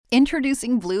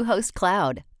Introducing Bluehost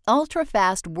Cloud,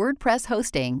 ultra-fast WordPress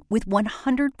hosting with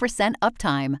 100%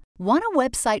 uptime. Want a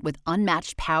website with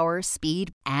unmatched power,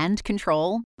 speed, and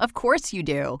control? Of course you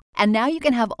do. And now you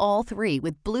can have all three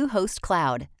with Bluehost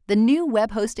Cloud, the new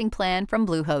web hosting plan from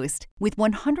Bluehost. With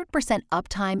 100%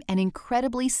 uptime and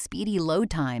incredibly speedy load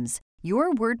times,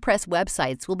 your WordPress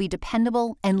websites will be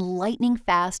dependable and lightning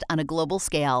fast on a global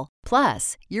scale.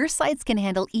 Plus, your sites can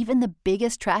handle even the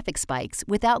biggest traffic spikes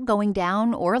without going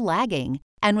down or lagging.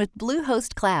 And with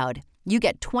Bluehost Cloud, you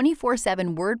get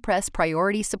 24/7 WordPress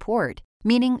priority support,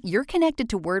 meaning you're connected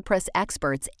to WordPress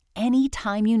experts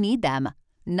anytime you need them.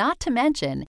 Not to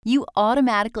mention, you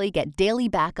automatically get daily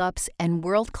backups and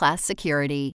world-class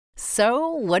security. So,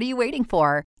 what are you waiting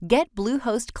for? Get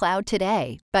Bluehost Cloud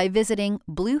today by visiting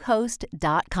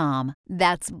Bluehost.com.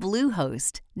 That's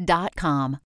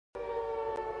Bluehost.com.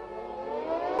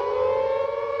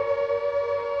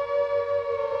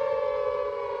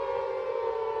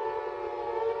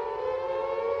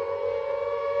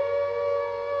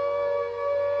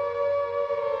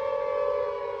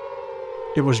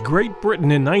 It was Great Britain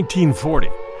in 1940,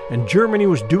 and Germany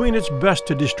was doing its best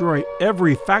to destroy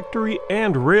every factory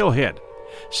and railhead,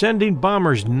 sending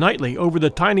bombers nightly over the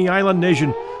tiny island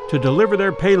nation to deliver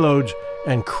their payloads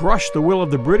and crush the will of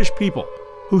the British people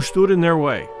who stood in their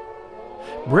way.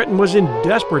 Britain was in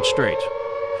desperate straits.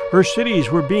 Her cities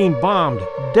were being bombed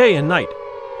day and night.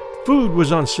 Food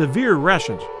was on severe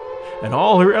rations, and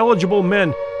all her eligible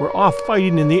men were off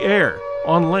fighting in the air,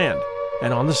 on land,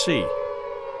 and on the sea.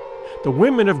 The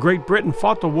women of Great Britain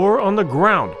fought the war on the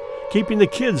ground, keeping the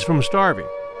kids from starving,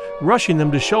 rushing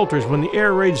them to shelters when the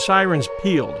air raid sirens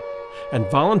pealed, and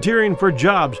volunteering for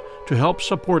jobs to help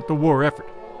support the war effort.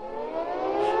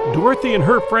 Dorothy and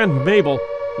her friend Mabel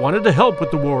wanted to help with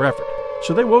the war effort,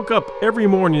 so they woke up every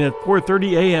morning at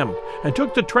 4:30 a.m. and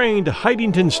took the train to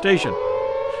Heightington Station,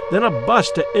 then a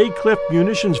bus to Aycliffe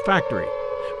Munitions Factory,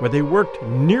 where they worked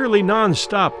nearly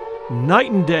non-stop, night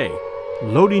and day,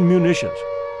 loading munitions.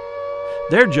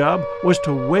 Their job was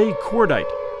to weigh cordite,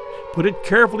 put it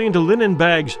carefully into linen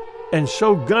bags, and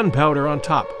sew gunpowder on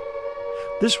top.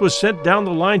 This was sent down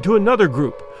the line to another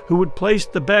group, who would place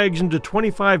the bags into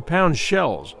 25-pound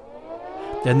shells.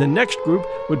 Then the next group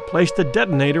would place the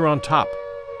detonator on top.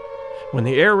 When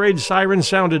the air raid siren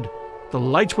sounded, the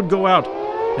lights would go out,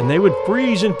 and they would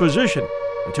freeze in position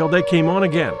until they came on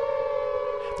again.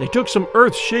 They took some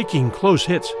earth-shaking close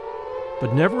hits,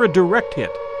 but never a direct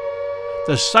hit.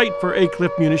 The site for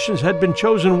Aycliffe Munitions had been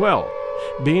chosen well,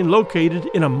 being located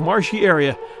in a marshy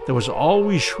area that was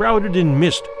always shrouded in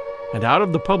mist and out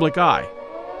of the public eye,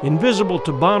 invisible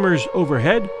to bombers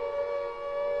overhead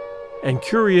and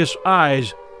curious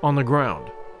eyes on the ground.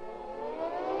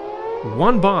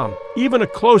 One bomb, even a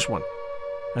close one,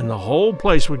 and the whole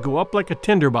place would go up like a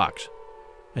tinderbox,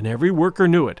 and every worker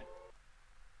knew it.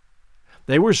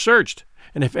 They were searched,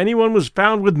 and if anyone was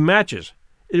found with matches,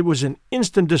 it was an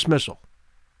instant dismissal.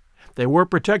 They wore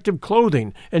protective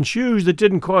clothing and shoes that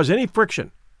didn't cause any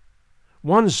friction.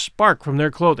 One spark from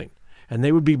their clothing, and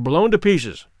they would be blown to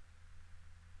pieces.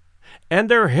 And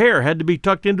their hair had to be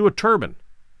tucked into a turban.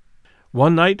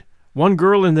 One night, one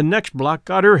girl in the next block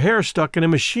got her hair stuck in a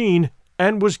machine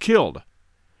and was killed.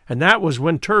 And that was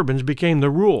when turbans became the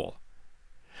rule.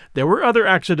 There were other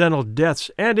accidental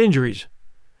deaths and injuries,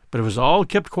 but it was all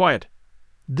kept quiet.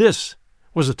 This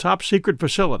was a top-secret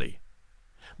facility.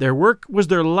 Their work was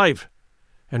their life,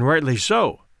 and rightly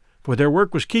so, for their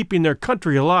work was keeping their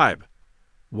country alive,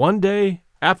 one day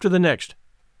after the next,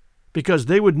 because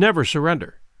they would never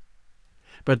surrender.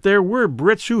 But there were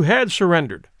Brits who had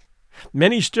surrendered.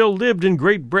 Many still lived in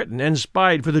Great Britain and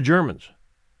spied for the Germans.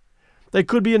 They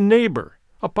could be a neighbor,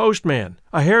 a postman,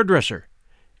 a hairdresser,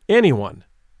 anyone.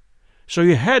 So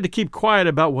you had to keep quiet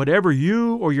about whatever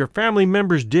you or your family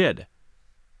members did.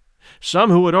 Some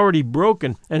who had already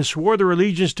broken and swore their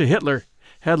allegiance to Hitler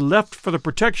had left for the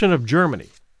protection of Germany.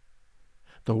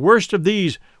 The worst of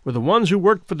these were the ones who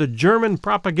worked for the German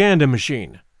propaganda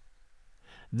machine.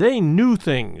 They knew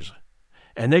things,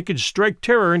 and they could strike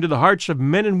terror into the hearts of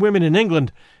men and women in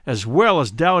England as well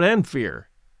as doubt and fear.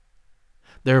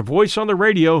 Their voice on the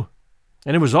radio,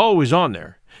 and it was always on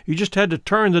there. You just had to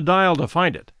turn the dial to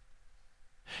find it.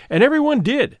 And everyone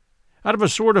did, out of a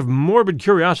sort of morbid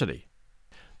curiosity.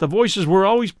 The voices were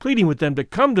always pleading with them to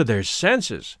come to their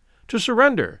senses, to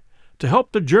surrender, to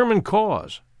help the German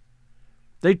cause.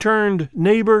 They turned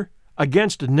neighbor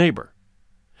against neighbor,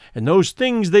 and those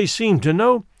things they seemed to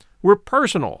know were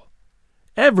personal.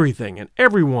 Everything and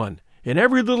everyone in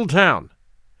every little town,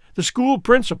 the school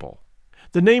principal,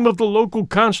 the name of the local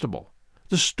constable,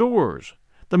 the stores,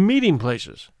 the meeting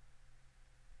places.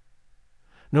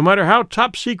 No matter how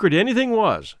top secret anything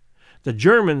was, the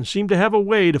Germans seemed to have a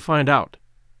way to find out.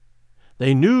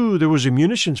 They knew there was a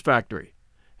munitions factory,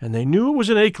 and they knew it was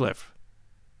in Aycliffe.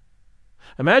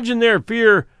 Imagine their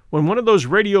fear when one of those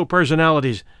radio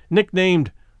personalities,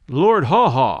 nicknamed Lord Haw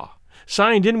Haw,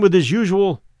 signed in with his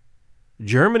usual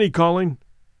 "Germany calling,"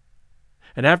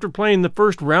 and after playing the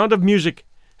first round of music,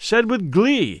 said with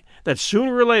glee that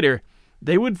sooner or later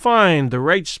they would find the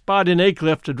right spot in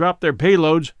Aycliffe to drop their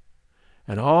payloads,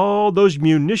 and all those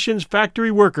munitions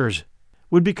factory workers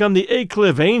would become the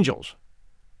Aycliffe Angels,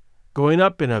 going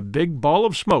up in a big ball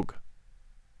of smoke.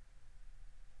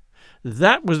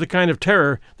 That was the kind of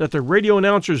terror that the radio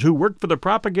announcers who worked for the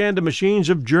propaganda machines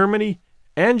of Germany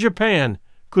and Japan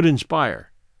could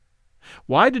inspire.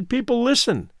 Why did people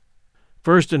listen?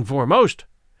 First and foremost,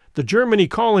 the Germany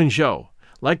Calling Show,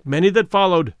 like many that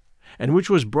followed, and which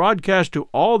was broadcast to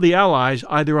all the Allies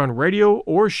either on radio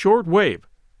or short wave,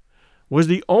 was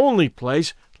the only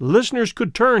place listeners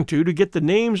could turn to get the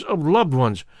names of loved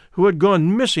ones who had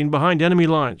gone missing behind enemy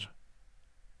lines.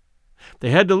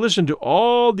 They had to listen to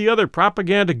all the other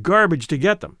propaganda garbage to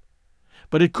get them,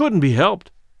 but it couldn't be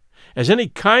helped, as any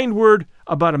kind word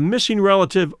about a missing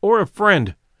relative or a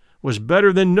friend was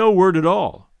better than no word at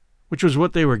all, which was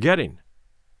what they were getting.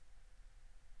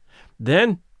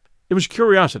 Then it was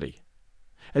curiosity,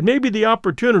 and maybe the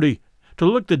opportunity to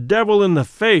look the devil in the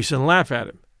face and laugh at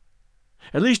him,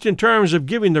 at least in terms of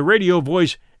giving the radio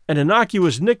voice an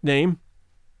innocuous nickname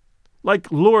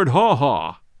like Lord Haw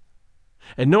Haw,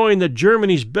 and knowing that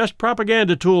Germany's best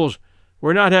propaganda tools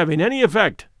were not having any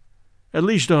effect, at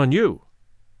least on you.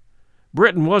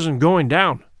 Britain wasn't going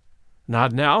down.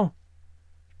 Not now.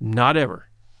 Not ever.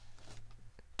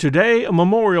 Today, a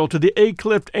memorial to the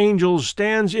Aycliffe Angels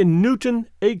stands in Newton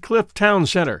Aycliffe Town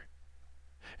Center.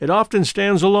 It often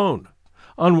stands alone,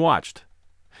 unwatched,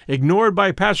 ignored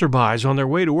by passerbys on their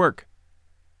way to work.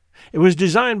 It was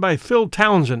designed by Phil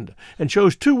Townsend and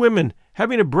shows two women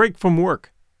having a break from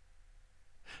work.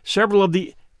 Several of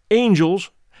the angels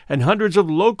and hundreds of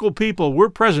local people were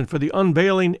present for the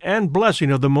unveiling and blessing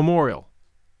of the memorial.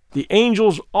 The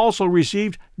angels also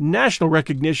received national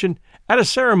recognition at a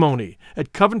ceremony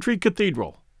at Coventry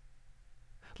Cathedral.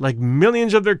 Like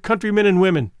millions of their countrymen and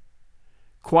women,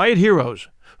 quiet heroes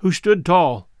who stood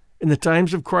tall in the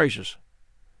times of crisis.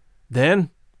 Then,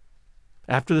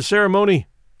 after the ceremony,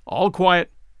 all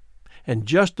quiet, and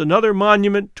just another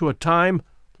monument to a time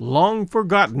long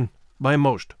forgotten by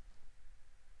most.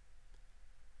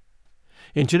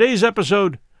 In today's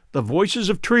episode, The Voices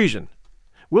of Treason,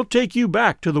 we'll take you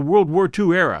back to the World War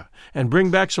II era and bring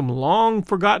back some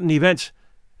long-forgotten events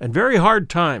and very hard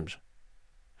times,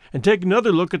 and take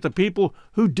another look at the people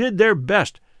who did their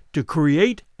best to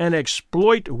create and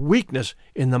exploit weakness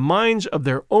in the minds of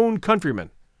their own countrymen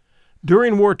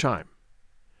during wartime,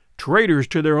 traitors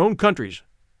to their own countries,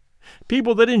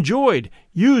 people that enjoyed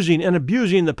using and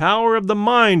abusing the power of the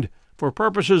mind for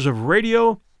purposes of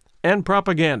radio and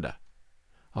propaganda,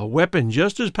 a weapon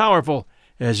just as powerful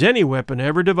as any weapon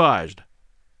ever devised.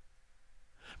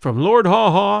 From Lord Haw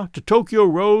Haw to Tokyo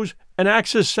Rose and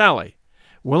Axis Sally,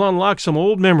 we'll unlock some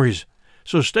old memories,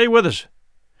 so stay with us.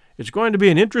 It's going to be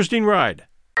an interesting ride.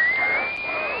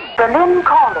 Berlin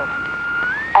calling.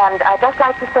 And I'd just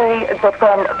like to say that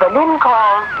when Berlin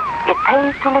calls, it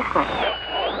pays to listen.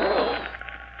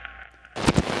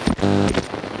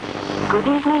 Good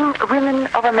evening, women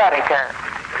of America.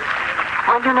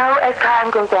 Well, you know, as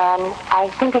time goes on, I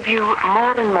think of you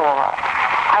more and more.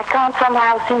 I can't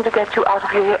somehow seem to get you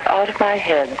out of my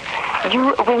head.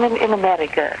 You women in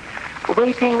America,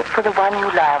 waiting for the one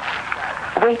you love,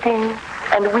 waiting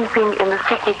and weeping in the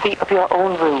secrecy of your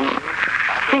own room,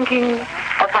 thinking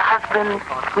of the husband,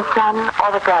 the son,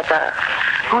 or the brother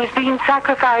who is being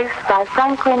sacrificed by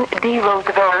Franklin D.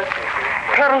 Roosevelt,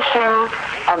 perishing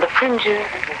on the fringes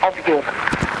of Europe.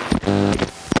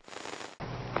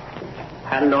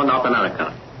 Hello, North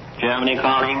America. Germany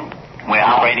calling. We're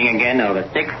operating again over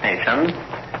 6 stations,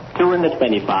 2 in the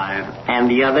 25, and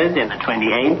the others in the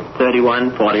 28,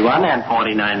 31, 41, and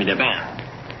 49 meter band.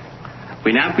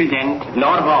 We now present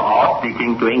Lord Haw Haw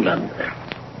speaking to England.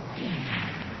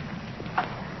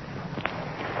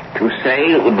 To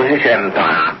say that the British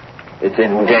Empire is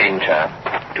in danger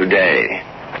today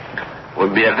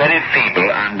would be a very feeble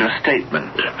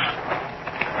understatement.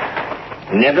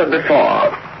 Never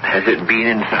before has it been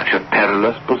in such a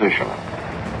perilous position.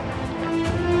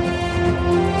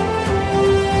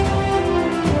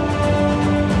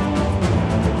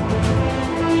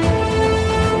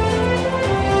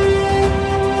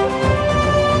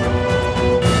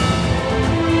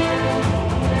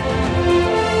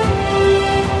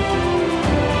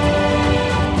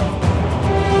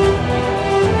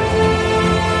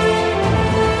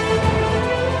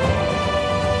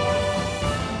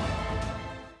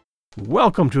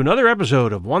 Welcome to another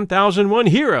episode of 1001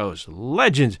 Heroes,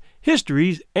 Legends,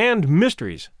 Histories, and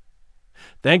Mysteries.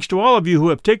 Thanks to all of you who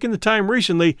have taken the time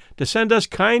recently to send us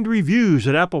kind reviews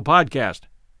at Apple Podcast.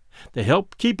 They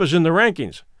help keep us in the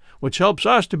rankings, which helps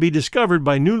us to be discovered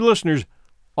by new listeners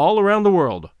all around the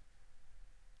world.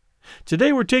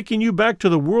 Today we're taking you back to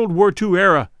the World War II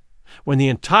era, when the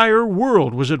entire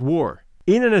world was at war,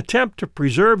 in an attempt to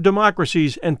preserve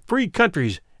democracies and free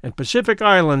countries and Pacific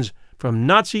islands from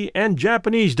Nazi and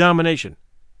Japanese domination.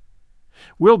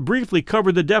 We'll briefly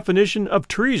cover the definition of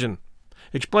treason,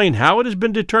 explain how it has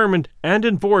been determined and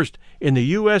enforced in the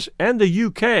U.S. and the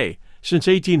U.K. since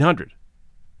 1800,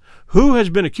 who has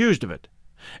been accused of it,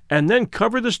 and then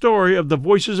cover the story of the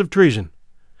Voices of Treason,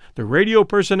 the radio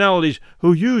personalities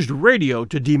who used radio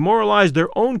to demoralize their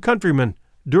own countrymen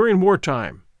during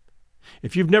wartime.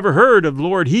 If you've never heard of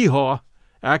Lord Hee-Haw,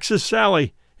 Axis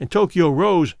Sally, and Tokyo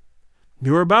Rose,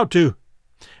 you're about to.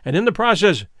 And in the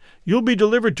process, you'll be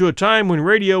delivered to a time when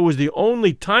radio was the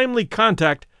only timely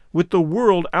contact with the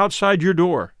world outside your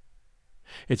door.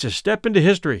 It's a step into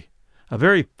history, a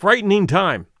very frightening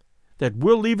time that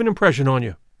will leave an impression on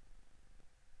you.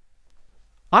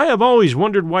 I have always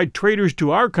wondered why traitors to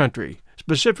our country,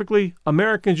 specifically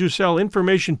Americans who sell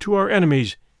information to our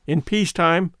enemies in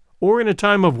peacetime or in a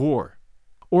time of war,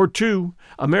 or two,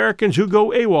 Americans who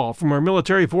go AWOL from our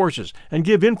military forces and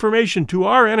give information to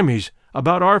our enemies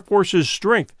about our forces'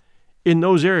 strength in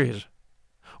those areas,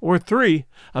 or three,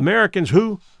 Americans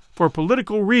who, for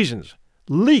political reasons,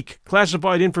 leak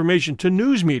classified information to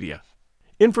news media,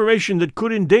 information that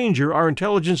could endanger our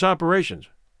intelligence operations.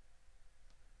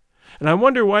 And I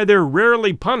wonder why they're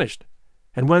rarely punished,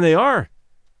 and when they are,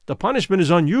 the punishment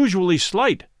is unusually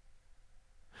slight.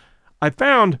 I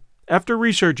found, after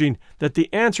researching, that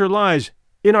the answer lies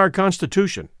in our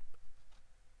Constitution.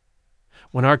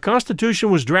 When our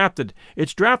Constitution was drafted,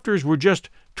 its drafters were just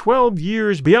 12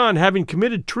 years beyond having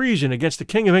committed treason against the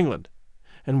King of England,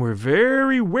 and were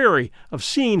very wary of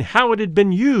seeing how it had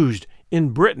been used in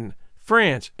Britain,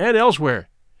 France, and elsewhere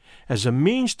as a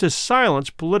means to silence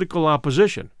political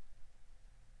opposition.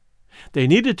 They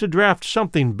needed to draft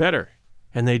something better,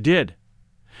 and they did,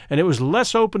 and it was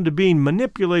less open to being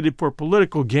manipulated for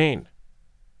political gain.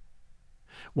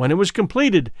 When it was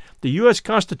completed, the U.S.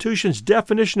 Constitution's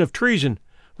definition of treason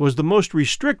was the most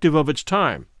restrictive of its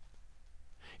time.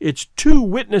 Its two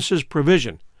witnesses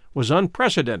provision was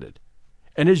unprecedented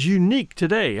and is unique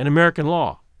today in American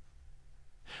law.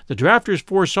 The drafters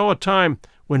foresaw a time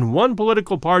when one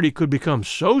political party could become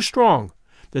so strong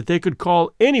that they could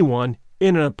call anyone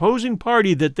in an opposing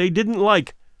party that they didn't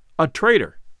like a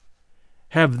traitor,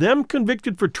 have them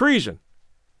convicted for treason,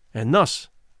 and thus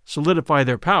solidify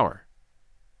their power.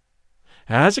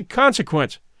 As a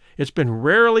consequence, it's been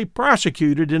rarely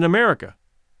prosecuted in America.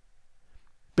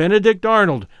 Benedict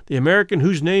Arnold, the American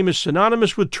whose name is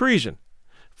synonymous with treason,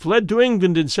 fled to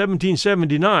England in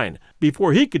 1779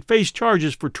 before he could face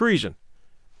charges for treason,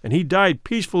 and he died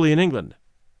peacefully in England.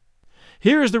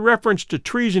 Here is the reference to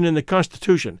treason in the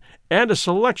Constitution and a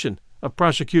selection of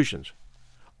prosecutions.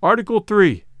 Article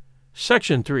 3,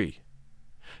 Section 3.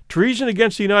 Treason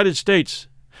against the United States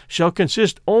shall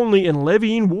consist only in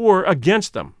levying war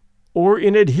against them, or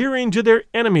in adhering to their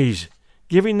enemies,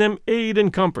 giving them aid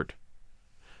and comfort.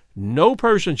 No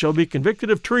person shall be convicted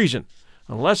of treason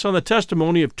unless on the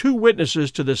testimony of two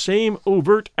witnesses to the same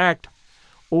overt act,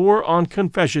 or on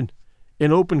confession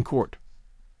in open court.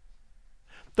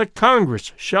 The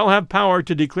Congress shall have power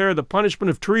to declare the punishment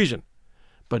of treason,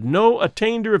 but no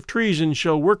attainder of treason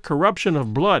shall work corruption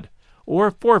of blood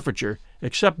or forfeiture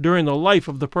except during the life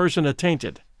of the person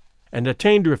attainted. And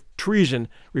attainder of treason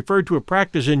referred to a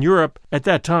practice in Europe at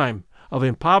that time of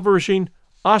impoverishing,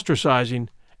 ostracizing,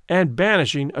 and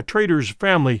banishing a traitor's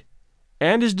family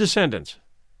and his descendants.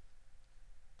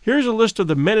 Here's a list of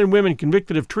the men and women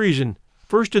convicted of treason,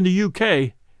 first in the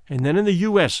UK and then in the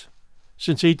US,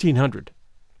 since 1800.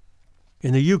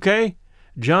 In the UK,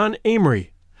 John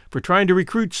Amory, for trying to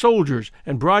recruit soldiers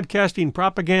and broadcasting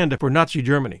propaganda for Nazi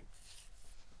Germany.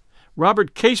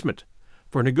 Robert Casement,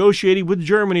 for negotiating with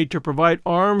Germany to provide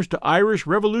arms to Irish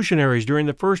revolutionaries during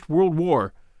the First World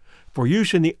War for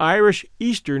use in the Irish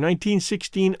Easter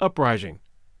 1916 uprising.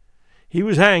 He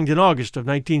was hanged in August of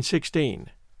 1916.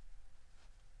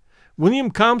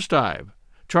 William Comstock,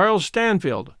 Charles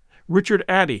Stanfield, Richard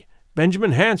Addy,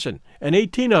 Benjamin Hanson, and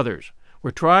 18 others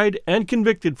were tried and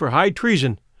convicted for high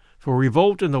treason for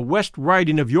revolt in the West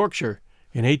Riding of Yorkshire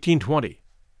in 1820.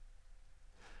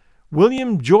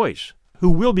 William Joyce, who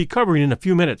we'll be covering in a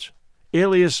few minutes,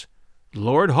 alias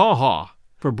Lord Haw-Haw,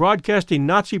 for broadcasting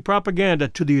Nazi propaganda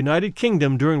to the United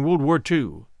Kingdom during World War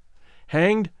II,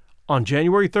 hanged on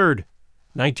January 3,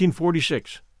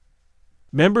 1946.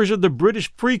 Members of the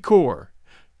British Free Corps,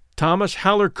 Thomas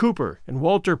Haller Cooper and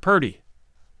Walter Purdy.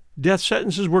 Death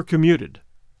sentences were commuted.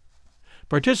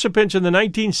 Participants in the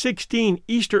 1916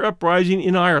 Easter Uprising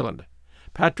in Ireland,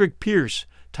 Patrick Pearse,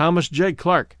 Thomas J.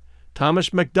 Clark,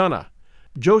 Thomas MacDonough,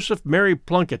 Joseph Mary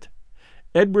Plunkett,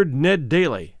 Edward Ned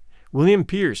Daly, William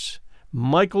Pierce,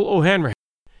 Michael O'Hanrahan,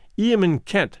 Eamon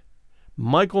Kent,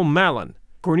 Michael Mallon,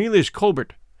 Cornelius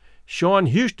Colbert, Sean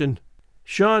Houston,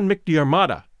 Sean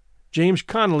McDiarmada, James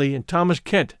Connolly, and Thomas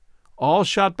Kent, all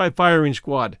shot by firing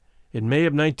squad in May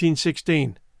of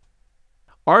 1916.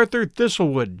 Arthur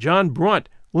Thistlewood, John Brunt,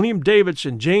 William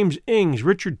Davidson, James Ings,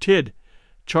 Richard Tidd,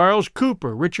 Charles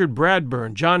Cooper, Richard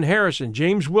Bradburn, John Harrison,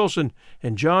 James Wilson,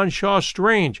 and John Shaw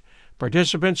Strange,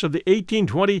 participants of the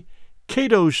 1820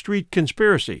 Cato Street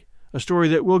Conspiracy, a story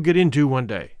that we'll get into one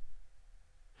day.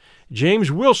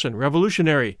 James Wilson,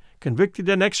 revolutionary, convicted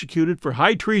and executed for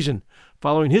high treason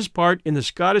following his part in the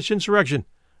Scottish insurrection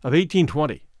of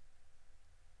 1820.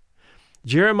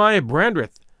 Jeremiah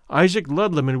Brandreth, Isaac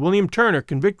Ludlam, and William Turner,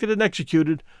 convicted and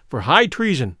executed for high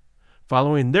treason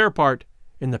following their part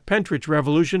in the Pentridge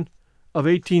Revolution of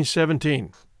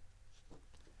 1817.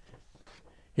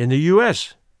 In the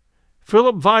U.S.,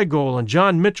 Philip Vigol and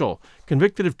John Mitchell,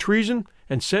 convicted of treason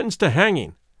and sentenced to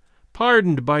hanging,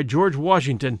 pardoned by George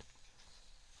Washington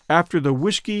after the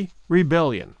Whiskey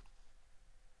Rebellion.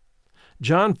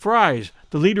 John Fries,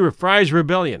 the leader of Fries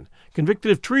Rebellion, convicted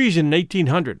of treason in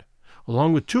 1800,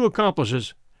 along with 2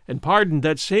 accomplices, and pardoned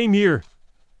that same year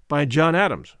by John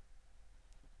Adams.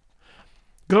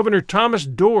 Governor Thomas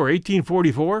Dorr,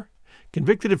 1844,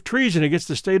 convicted of treason against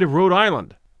the state of Rhode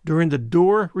Island during the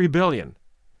Dorr Rebellion,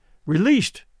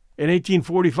 released in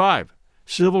 1845,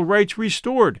 civil rights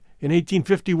restored in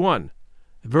 1851,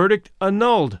 verdict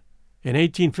annulled in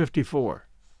 1854.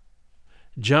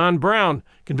 John Brown,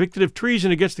 convicted of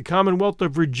treason against the Commonwealth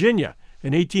of Virginia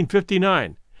in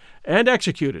 1859, and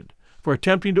executed for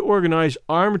attempting to organize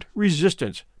armed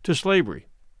resistance to slavery.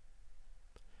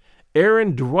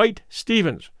 Aaron Dwight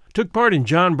Stevens took part in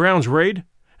John Brown's raid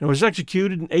and was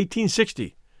executed in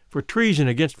 1860 for treason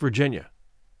against Virginia.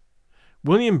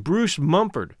 William Bruce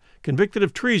Mumford, convicted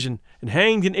of treason and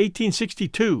hanged in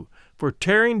 1862 for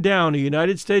tearing down a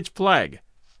United States flag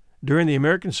during the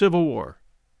American Civil War.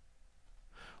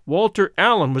 Walter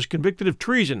Allen was convicted of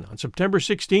treason on September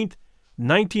 16,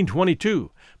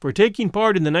 1922, for taking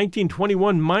part in the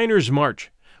 1921 Miners'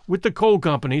 March with the coal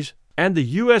companies and the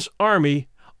U.S. Army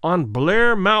on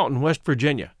Blair Mountain, West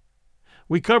Virginia.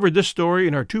 We covered this story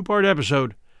in our 2-part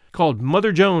episode called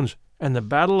Mother Jones and the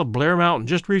Battle of Blair Mountain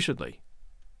just recently.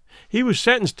 He was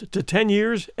sentenced to 10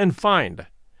 years and fined.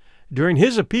 During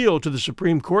his appeal to the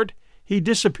Supreme Court, he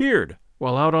disappeared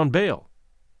while out on bail.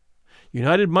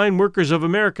 United Mine Workers of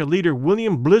America leader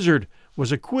William Blizzard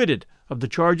was acquitted of the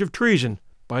charge of treason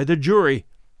by the jury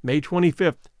May 25,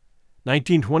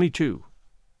 1922.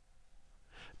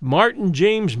 Martin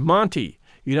James Monty,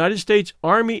 United States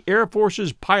Army Air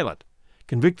Force's pilot,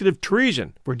 convicted of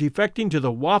treason for defecting to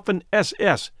the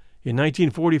Waffen-SS in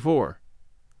 1944.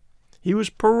 He was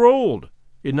paroled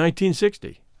in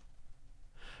 1960.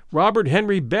 Robert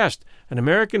Henry Best, an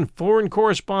American foreign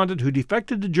correspondent who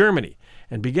defected to Germany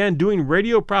and began doing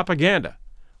radio propaganda,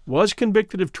 was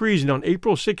convicted of treason on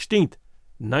April 16,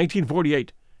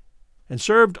 1948, and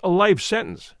served a life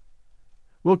sentence.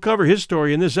 We'll cover his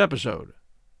story in this episode,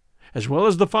 as well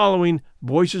as the following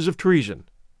Voices of Treason.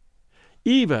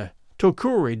 Eva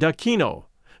Tokuri Dakino,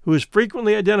 who is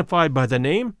frequently identified by the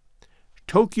name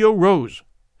Tokyo Rose,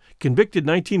 convicted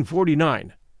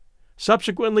 1949,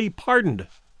 subsequently pardoned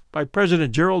by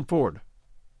President Gerald Ford.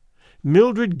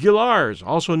 Mildred Gillars,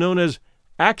 also known as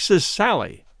Axis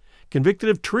Sally, convicted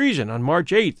of treason on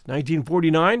March 8,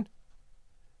 1949,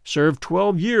 served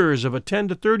 12 years of a 10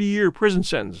 to 30-year prison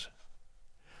sentence.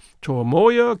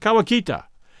 Tomoya Kawakita,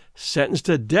 sentenced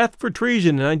to death for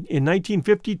treason in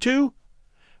 1952,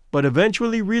 but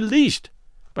eventually released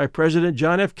by President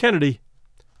John F. Kennedy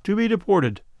to be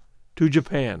deported to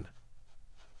Japan.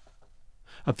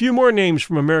 A few more names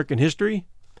from American history.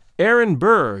 Aaron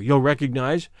Burr, you'll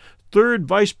recognize, 3rd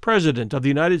Vice President of the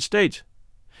United States,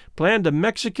 planned a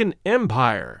Mexican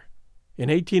empire in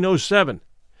 1807.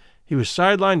 He was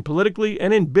sidelined politically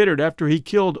and embittered after he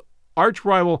killed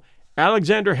arch-rival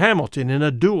Alexander Hamilton in a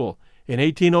duel in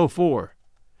 1804.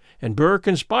 And Burr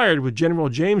conspired with General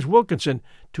James Wilkinson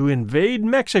to invade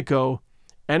Mexico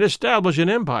and establish an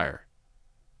empire.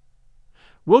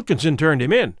 Wilkinson turned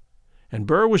him in, and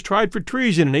Burr was tried for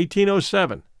treason in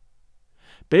 1807.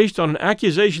 Based on an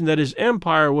accusation that his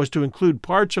empire was to include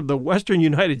parts of the western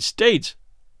United States.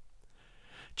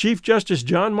 Chief Justice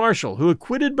John Marshall, who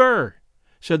acquitted Burr,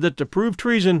 said that to prove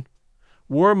treason,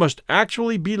 war must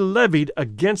actually be levied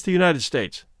against the United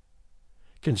States.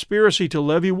 Conspiracy to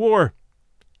levy war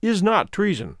is not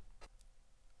treason.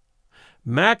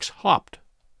 Max Haupt,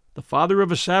 the father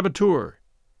of a saboteur,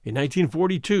 in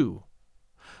 1942.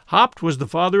 Haupt was the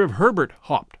father of Herbert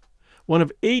Haupt, one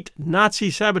of 8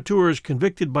 Nazi saboteurs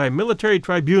convicted by a military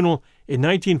tribunal in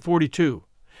 1942,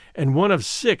 and one of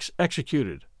 6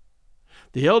 executed.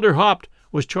 The elder Haupt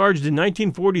was charged in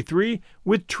 1943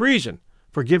 with treason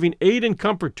for giving aid and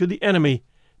comfort to the enemy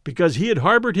because he had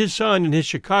harbored his son in his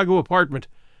Chicago apartment,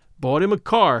 bought him a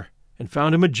car, and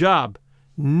found him a job,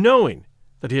 knowing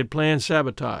that he had planned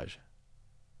sabotage.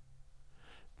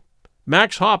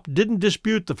 Max Haupt didn't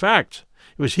dispute the facts.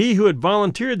 It was he who had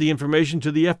volunteered the information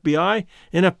to the FBI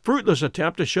in a fruitless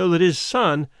attempt to show that his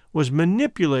son was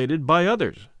manipulated by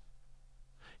others.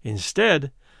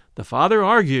 Instead, the father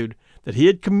argued that he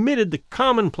had committed the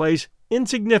commonplace,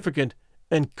 insignificant,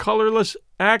 and colorless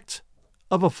acts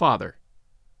of a father.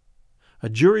 A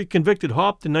jury convicted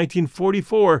Haupt in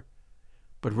 1944,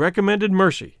 but recommended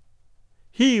mercy.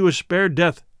 He was spared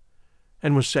death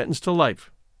and was sentenced to life.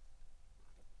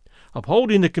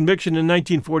 Upholding the conviction in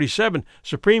 1947,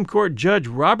 Supreme Court Judge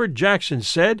Robert Jackson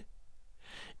said,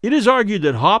 "It is argued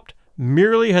that Haupt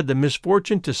merely had the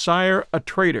misfortune to sire a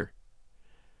traitor.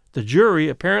 The jury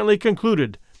apparently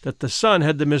concluded that the son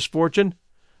had the misfortune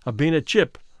of being a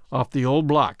chip off the old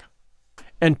block."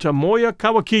 And Tomoya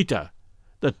Kawakita,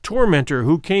 the tormentor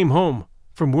who came home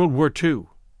from World War II.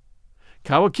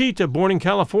 Kawakita, born in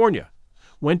California,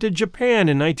 went to Japan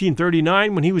in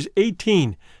 1939 when he was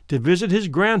 18 to visit his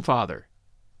grandfather.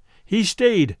 He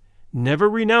stayed, never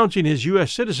renouncing his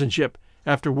U.S. citizenship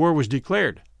after war was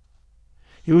declared.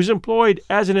 He was employed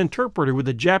as an interpreter with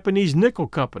the Japanese Nickel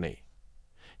Company.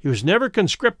 He was never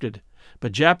conscripted,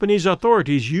 but Japanese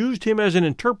authorities used him as an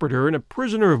interpreter in a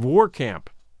prisoner of war camp.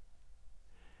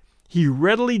 He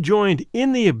readily joined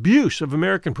in the abuse of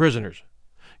American prisoners,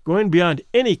 going beyond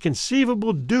any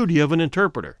conceivable duty of an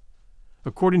interpreter,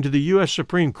 according to the U.S.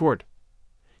 Supreme Court.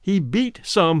 He beat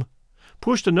some,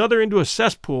 pushed another into a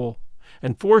cesspool,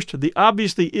 and forced the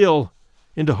obviously ill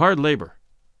into hard labor.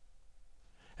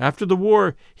 After the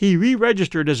war, he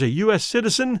re-registered as a U.S.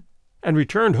 citizen and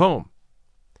returned home.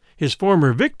 His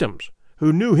former victims,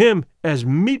 who knew him as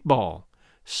Meatball,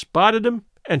 spotted him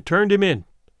and turned him in,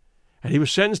 and he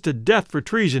was sentenced to death for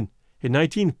treason in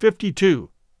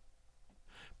 1952.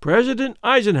 President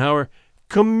Eisenhower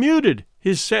commuted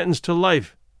his sentence to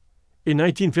life in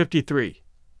 1953.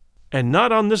 And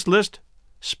not on this list,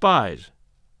 spies.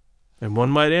 And one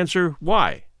might answer,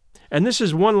 why? And this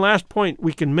is one last point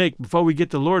we can make before we get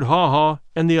to Lord Haw-Haw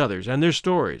and the others and their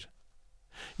stories.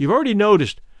 You've already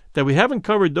noticed that we haven't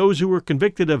covered those who were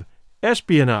convicted of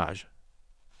espionage.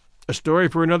 A story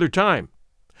for another time.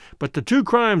 But the two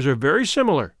crimes are very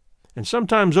similar and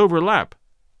sometimes overlap.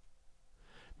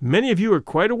 Many of you are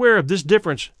quite aware of this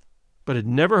difference, but it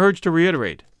never hurts to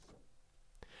reiterate.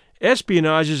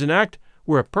 Espionage is an act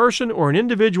where a person or an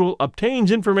individual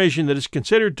obtains information that is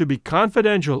considered to be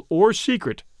confidential or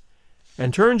secret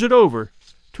and turns it over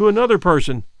to another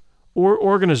person or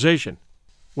organization.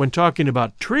 When talking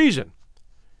about treason,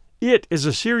 it is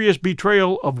a serious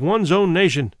betrayal of one's own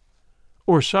nation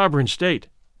or sovereign state.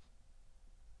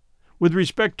 With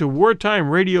respect to wartime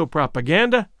radio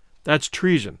propaganda, that's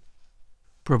treason,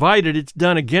 provided it's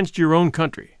done against your own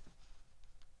country.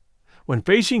 When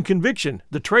facing conviction,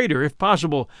 the traitor, if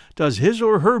possible, does his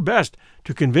or her best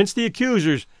to convince the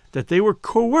accusers that they were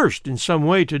coerced in some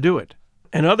way to do it.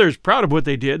 And others, proud of what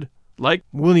they did, like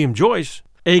William Joyce,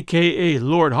 a.k.a.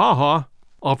 Lord Haw-Haw,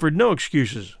 offered no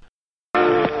excuses.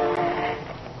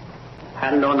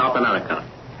 Hello, North America.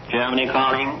 Germany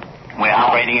calling. We're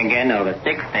operating again over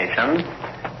 6 stations,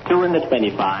 2 in the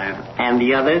 25, and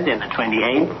the others in the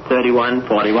 28, 31,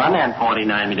 41, and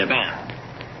 49-meter band.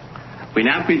 We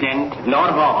now present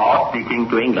Lord Haw-Haw speaking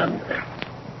to England.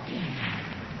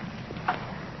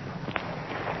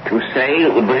 To say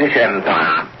that the British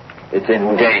Empire is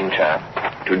in danger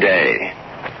today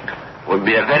would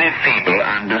be a very feeble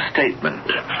understatement.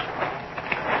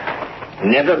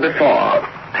 Never before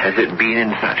has it been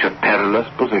in such a perilous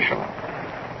position.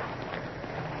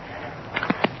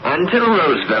 Until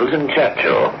Roosevelt and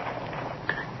Churchill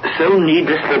so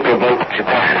needlessly provoked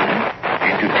Japan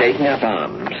into taking up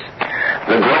arms,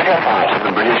 the greater part of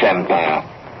the British Empire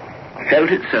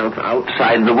felt itself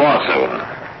outside the war zone.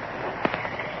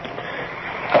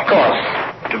 Of course,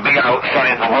 to be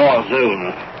outside the war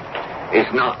zone is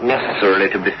not necessarily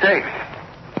to be safe.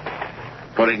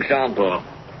 For example,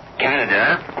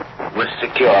 Canada was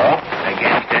secure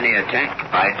against any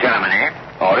attack by Germany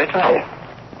or Italy.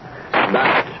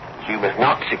 But she was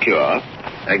not secure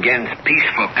against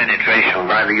peaceful penetration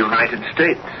by the United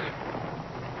States.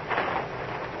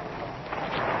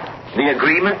 The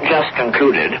agreement just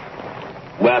concluded,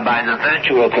 whereby the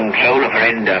virtual control of her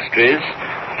industries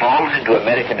falls into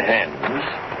American hands,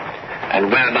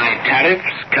 and whereby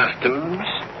tariffs, customs,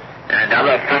 and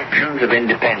other functions of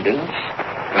independence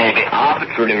may be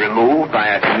arbitrarily removed by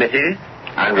a committee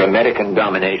under American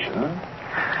domination,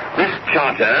 this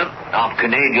charter of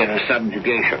Canadian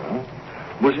subjugation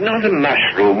was not a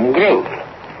mushroom growth.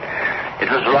 It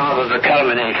was rather the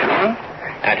culmination,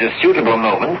 at a suitable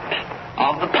moment,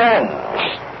 of the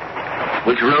plans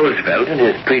which Roosevelt and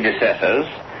his predecessors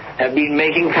have been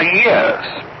making for years.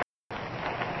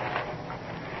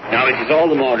 Now, it is all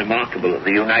the more remarkable that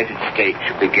the United States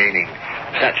should be gaining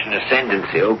such an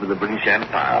ascendancy over the British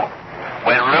Empire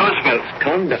when Roosevelt's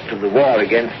conduct of the war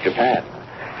against Japan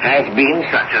has been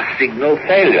such a signal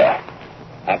failure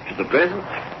up to the present.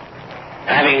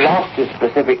 Having lost his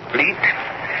Pacific fleet,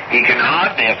 he can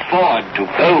hardly afford to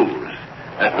pose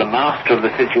as the master of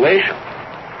the situation.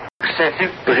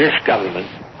 Successive British government,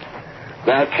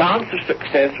 their chance of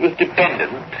success was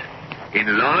dependent,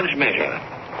 in large measure,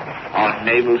 on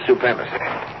naval supremacy.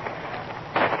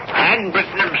 Had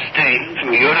Britain abstained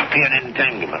from European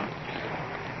entanglements,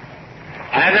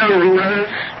 had her rulers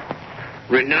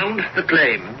renounced the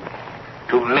claim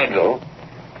to meddle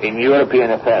in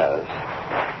European affairs,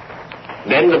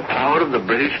 then the power of the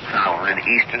British Crown in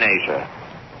Eastern Asia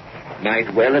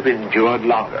might well have endured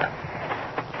longer.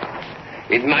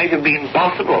 It might have been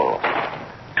possible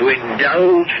to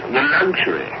indulge the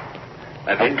luxury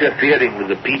of interfering with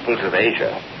the peoples of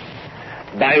Asia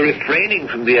by refraining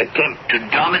from the attempt to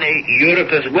dominate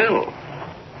Europe as well,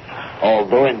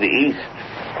 although in the East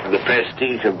the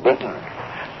prestige of Britain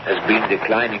has been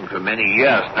declining for many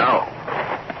years now.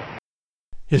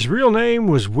 His real name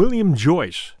was William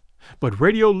Joyce, but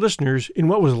radio listeners in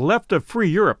what was left of free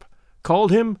Europe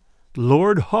called him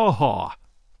Lord Haw Haw.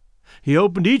 He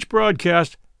opened each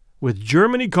broadcast with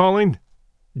Germany calling,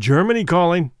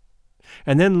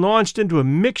 and then launched into a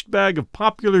mixed bag of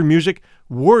popular music,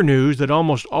 war news that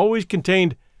almost always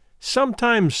contained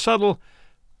sometimes subtle,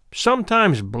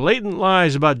 sometimes blatant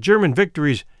lies about German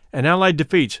victories and Allied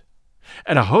defeats,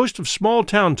 and a host of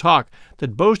small-town talk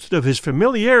that boasted of his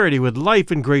familiarity with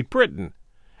life in Great Britain,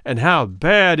 and how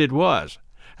bad it was,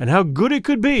 and how good it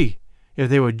could be if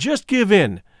they would just give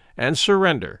in and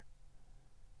surrender.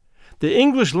 The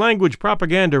English-language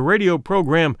propaganda radio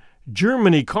program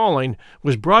Germany Calling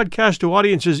was broadcast to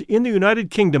audiences in the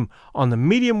United Kingdom on the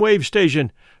medium-wave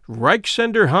station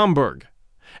Reichssender Hamburg,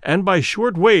 and by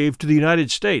short wave to the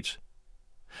United States.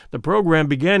 The program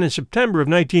began in September of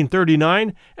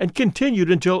 1939 and continued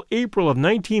until April of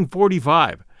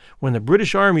 1945, when the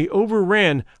British Army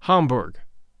overran Hamburg.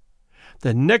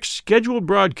 The next scheduled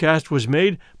broadcast was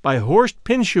made by Horst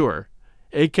Pinschur,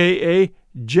 a.k.a.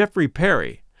 Geoffrey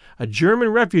Perry, a German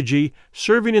refugee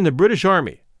serving in the British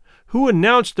Army, who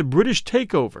announced the British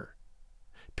takeover.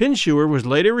 Pinschur was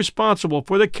later responsible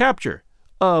for the capture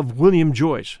of William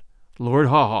Joyce, Lord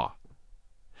Haw Haw.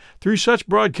 Through such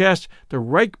broadcasts, the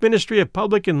Reich Ministry of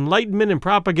Public Enlightenment and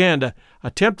Propaganda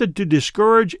attempted to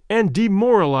discourage and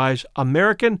demoralize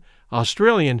American,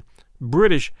 Australian,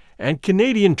 British, and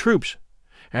Canadian troops,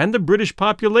 and the British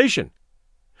population,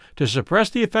 to suppress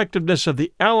the effectiveness of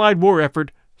the Allied war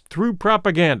effort through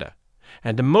propaganda,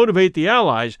 and to motivate the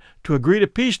Allies to agree to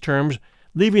peace terms,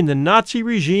 leaving the Nazi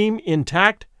regime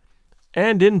intact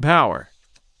and in power.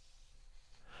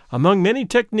 Among many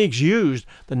techniques used,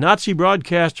 the Nazi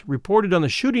broadcasts reported on the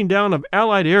shooting down of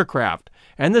Allied aircraft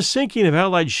and the sinking of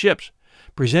Allied ships,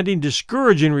 presenting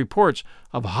discouraging reports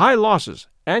of high losses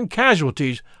and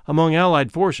casualties among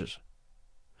Allied forces.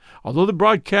 Although the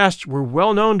broadcasts were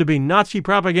well known to be Nazi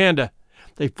propaganda,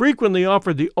 they frequently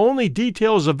offered the only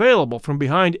details available from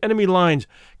behind enemy lines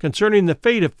concerning the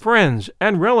fate of friends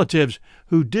and relatives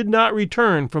who did not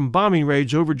return from bombing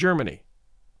raids over Germany.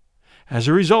 As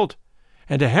a result,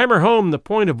 and to hammer home the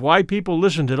point of why people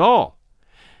listened at all,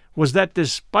 was that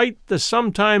despite the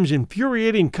sometimes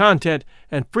infuriating content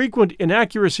and frequent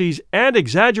inaccuracies and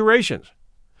exaggerations,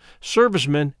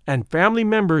 servicemen and family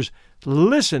members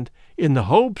listened in the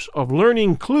hopes of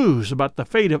learning clues about the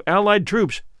fate of Allied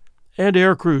troops and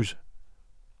air crews.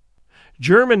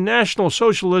 German National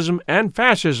Socialism and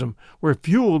Fascism were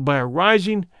fueled by a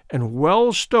rising and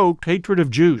well-stoked hatred of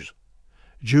Jews,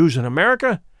 Jews in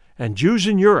America and Jews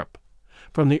in Europe,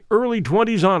 from the early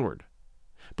 20s onward,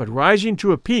 but rising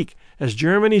to a peak as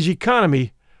Germany's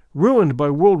economy, ruined by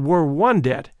World War I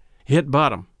debt, hit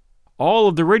bottom. All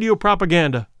of the radio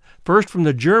propaganda, first from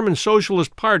the German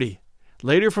Socialist Party,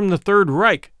 later from the Third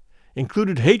Reich,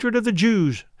 included hatred of the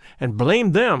Jews and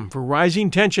blamed them for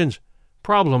rising tensions,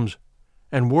 problems,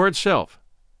 and war itself.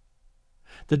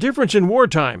 The difference in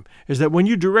wartime is that when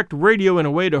you direct radio in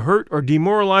a way to hurt or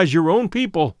demoralize your own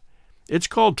people, it's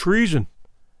called treason,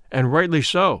 and rightly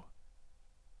so.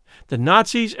 The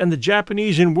Nazis and the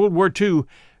Japanese in World War II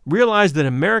realized that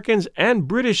Americans and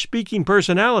British-speaking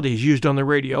personalities used on the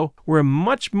radio were a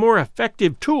much more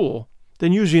effective tool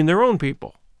than using their own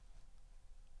people.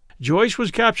 Joyce was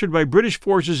captured by British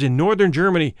forces in northern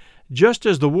Germany just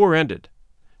as the war ended,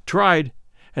 tried,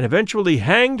 and eventually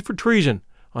hanged for treason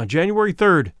on January 3,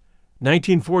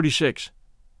 1946.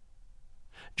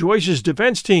 Joyce's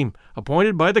defense team,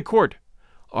 appointed by the court,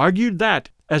 argued that,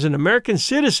 as an American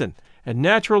citizen and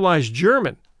naturalized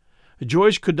German,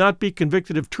 Joyce could not be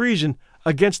convicted of treason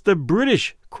against the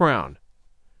British Crown.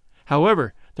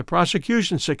 However, the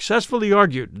prosecution successfully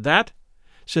argued that,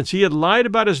 since he had lied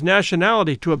about his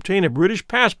nationality to obtain a British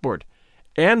passport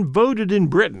and voted in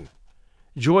Britain,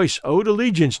 Joyce owed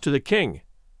allegiance to the king.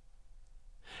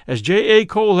 As J.A.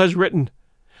 Cole has written,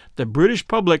 the British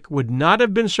public would not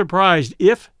have been surprised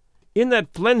if, in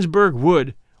that Flensburg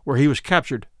wood where he was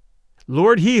captured,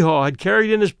 Lord Heehaw had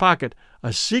carried in his pocket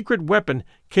a secret weapon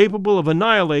capable of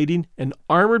annihilating an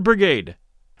armored brigade.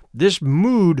 This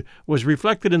mood was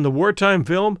reflected in the wartime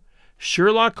film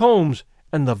Sherlock Holmes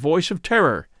and the Voice of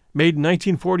Terror, made in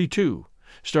 1942,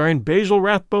 starring Basil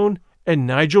Rathbone and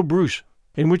Nigel Bruce,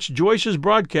 in which Joyce's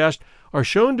broadcasts are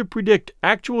shown to predict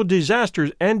actual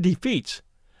disasters and defeats,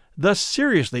 thus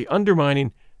seriously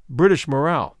undermining British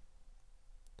morale.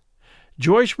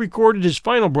 Joyce recorded his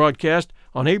final broadcast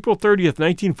on April 30,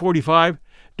 1945,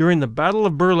 during the Battle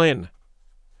of Berlin.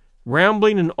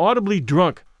 Rambling and audibly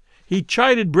drunk, he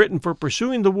chided Britain for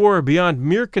pursuing the war beyond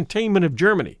mere containment of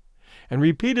Germany, and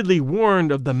repeatedly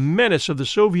warned of the menace of the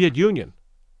Soviet Union.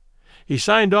 He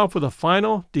signed off with a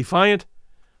final, defiant,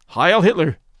 Heil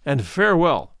Hitler, and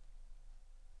farewell.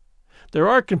 There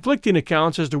are conflicting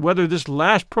accounts as to whether this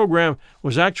last program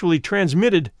was actually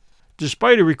transmitted,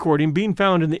 despite a recording being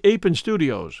found in the Apen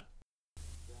studios.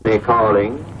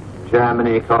 Calling,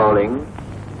 Germany calling.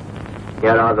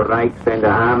 Here are the Reichsender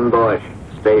ambush,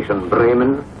 Station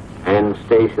Bremen and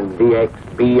Station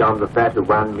DXB on the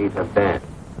 31-meter band.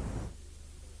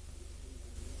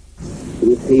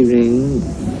 This evening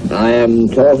I am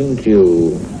talking to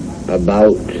you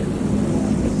about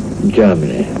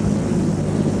Germany.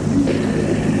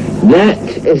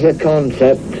 That is a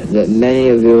concept that many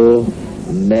of you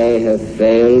may have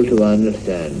failed to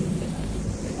understand.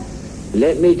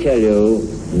 Let me tell you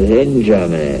that in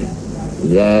Germany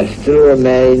there still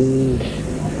remains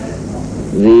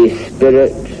the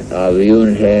spirit of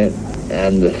unity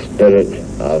and the spirit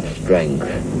of strength.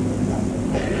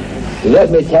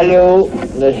 Let me tell you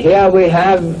that here we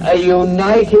have a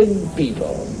united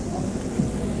people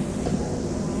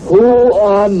who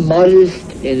are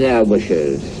modest in their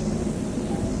wishes.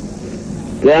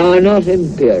 They are not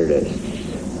imperialists.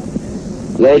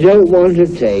 They don't want to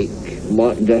take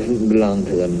what doesn't belong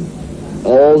to them.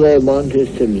 All they want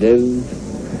is to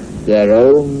live their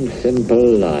own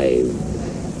simple lives,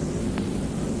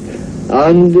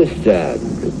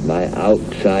 undisturbed by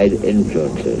outside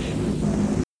influences.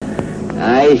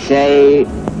 I say,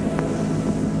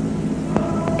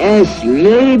 es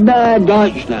lebe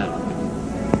Deutschland.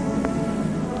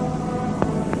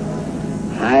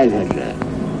 Heil Hitler,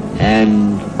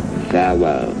 and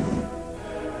farewell.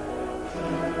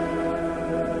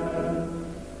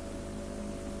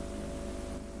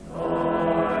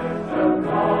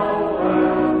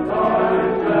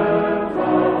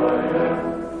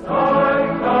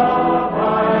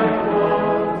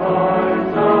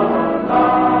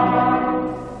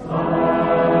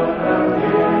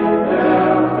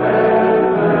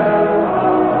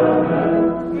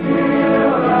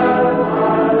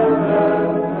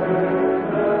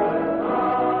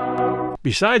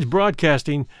 Besides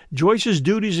broadcasting, Joyce's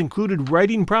duties included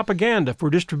writing propaganda for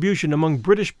distribution among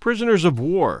British prisoners of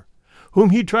war,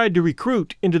 whom he tried to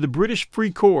recruit into the British Free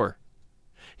Corps.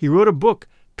 He wrote a book,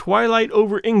 Twilight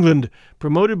Over England,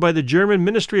 promoted by the German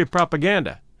Ministry of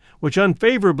Propaganda, which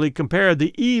unfavorably compared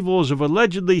the evils of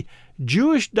allegedly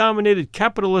Jewish-dominated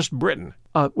capitalist Britain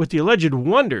with the alleged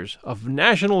wonders of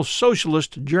National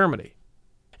Socialist Germany.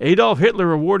 Adolf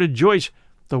Hitler awarded Joyce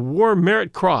the War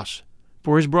Merit Cross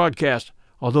for his broadcast,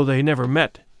 although they never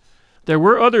met. There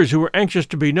were others who were anxious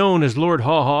to be known as Lord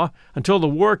Haw-Haw until the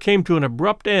war came to an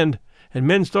abrupt end and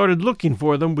men started looking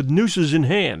for them with nooses in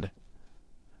hand.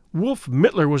 Wolf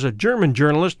Mittler was a German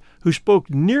journalist who spoke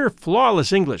near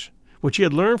flawless English, which he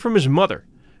had learned from his mother,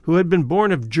 who had been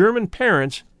born of German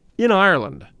parents in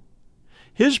Ireland.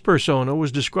 His persona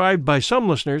was described by some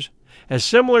listeners as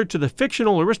similar to the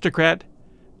fictional aristocrat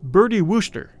Bertie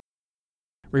Wooster.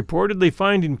 Reportedly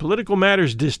finding political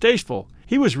matters distasteful,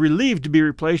 he was relieved to be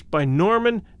replaced by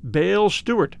Norman Bale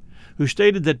Stewart, who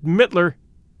stated that Mittler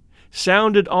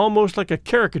sounded almost like a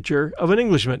caricature of an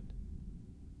Englishman.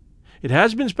 It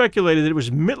has been speculated that it was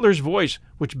Mittler's voice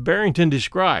which Barrington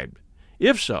described.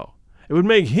 If so, it would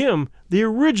make him the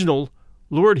original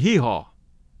Lord Hee-Haw.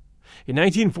 In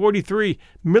 1943,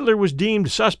 Mittler was deemed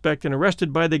suspect and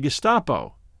arrested by the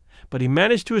Gestapo, but he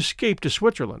managed to escape to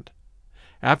Switzerland.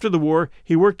 After the war,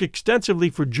 he worked extensively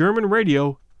for German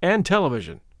radio and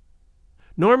television.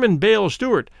 Norman Bale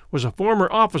Stewart was a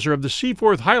former officer of the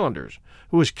Seaforth Highlanders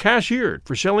who was cashiered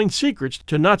for selling secrets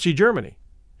to Nazi Germany.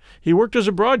 He worked as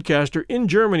a broadcaster in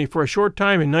Germany for a short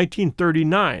time in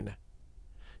 1939.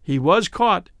 He was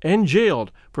caught and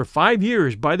jailed for 5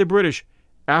 years by the British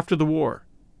after the war.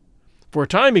 For a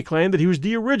time he claimed that he was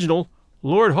the original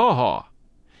Lord Haw-Haw.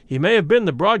 He may have been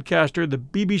the broadcaster the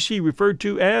BBC referred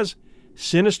to as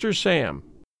Sinister Sam.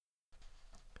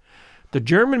 The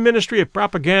German Ministry of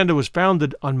Propaganda was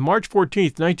founded on March 14,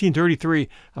 1933,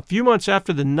 a few months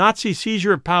after the Nazi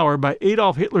seizure of power by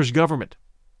Adolf Hitler's government.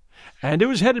 And it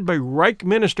was headed by Reich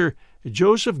Minister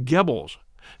Joseph Goebbels,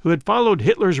 who had followed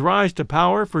Hitler's rise to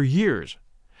power for years,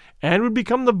 and would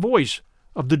become the voice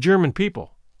of the German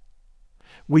people.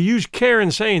 We use care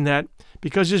in saying that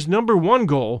because his number one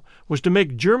goal was to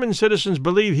make German citizens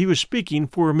believe he was speaking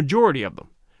for a majority of them,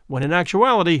 when in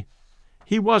actuality,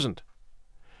 he wasn't.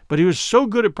 But he was so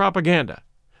good at propaganda,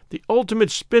 the ultimate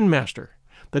spin master,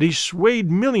 that he swayed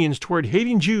millions toward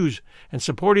hating Jews and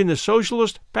supporting the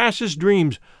socialist, fascist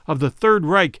dreams of the Third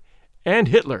Reich and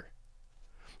Hitler.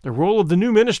 The role of the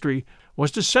new ministry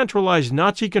was to centralize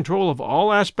Nazi control of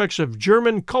all aspects of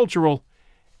German cultural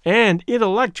and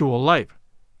intellectual life.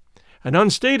 An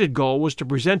unstated goal was to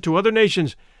present to other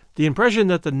nations the impression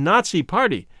that the Nazi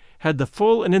Party had the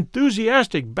full and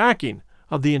enthusiastic backing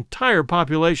of the entire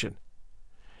population.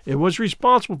 It was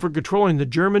responsible for controlling the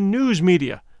German news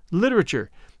media, literature,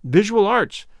 visual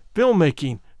arts,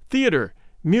 filmmaking, theater,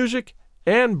 music,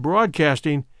 and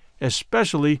broadcasting,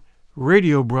 especially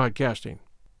radio broadcasting.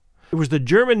 It was the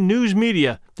German news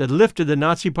media that lifted the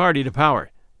Nazi Party to power,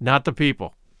 not the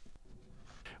people.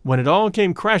 When it all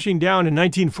came crashing down in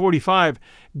 1945,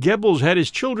 Goebbels had his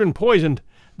children poisoned,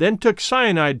 then took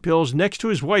cyanide pills next to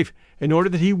his wife in order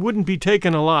that he wouldn't be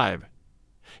taken alive.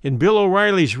 In Bill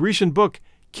O'Reilly's recent book,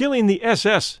 Killing the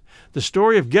SS, the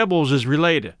story of Goebbels is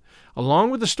relayed,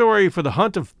 along with the story for the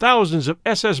hunt of thousands of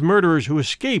SS murderers who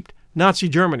escaped Nazi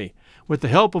Germany with the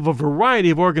help of a variety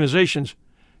of organizations,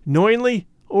 knowingly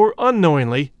or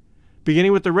unknowingly,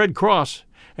 beginning with the Red Cross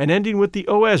and ending with the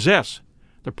OSS,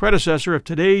 the predecessor of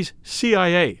today's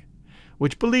CIA,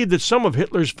 which believed that some of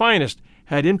Hitler's finest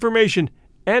had information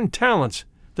and talents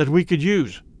that we could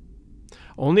use.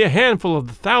 Only a handful of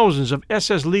the thousands of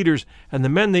SS leaders and the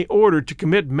men they ordered to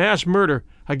commit mass murder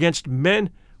against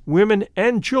men, women,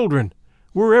 and children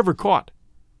were ever caught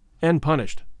and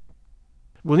punished.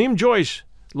 William Joyce,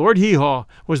 Lord Hee-Haw,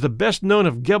 was the best known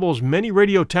of Goebbels' many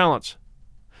radio talents.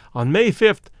 On May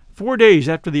 5th, 4 days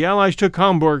after the Allies took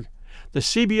Hamburg, the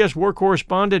CBS war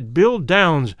correspondent Bill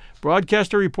Downs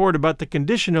broadcast a report about the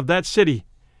condition of that city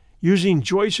using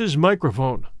Joyce's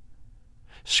microphone.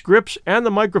 Scripts and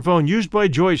the microphone used by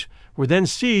Joyce were then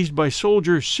seized by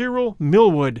soldier Cyril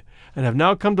Millwood and have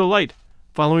now come to light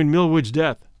following Millwood's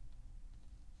death.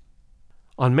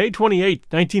 On May 28,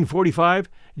 1945,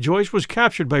 Joyce was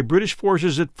captured by British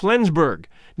forces at Flensburg,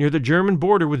 near the German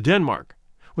border with Denmark,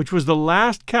 which was the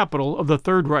last capital of the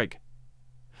Third Reich.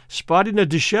 Spotting a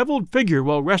disheveled figure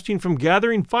while resting from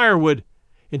gathering firewood,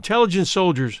 intelligence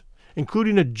soldiers,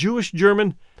 including a Jewish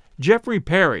German, Geoffrey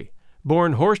Perry,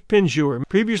 born Horst Pinschuer,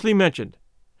 previously mentioned,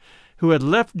 who had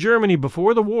left Germany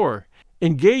before the war,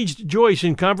 engaged Joyce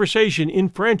in conversation in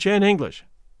French and English.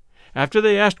 After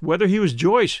they asked whether he was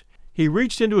Joyce, he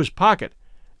reached into his pocket,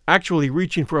 actually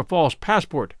reaching for a false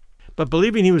passport, but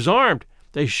believing he was armed,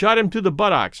 they shot him through the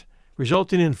buttocks,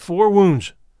 resulting in 4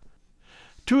 wounds.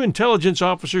 2 intelligence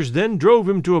officers then drove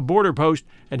him to a border post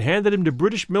and handed him to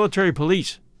British military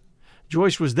police.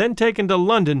 Joyce was then taken to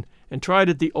London and tried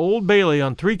at the Old Bailey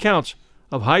on 3 counts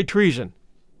of high treason.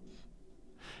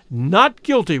 Not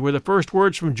guilty were the first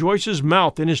words from Joyce's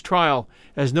mouth in his trial,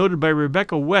 as noted by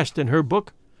Rebecca West in her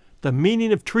book, The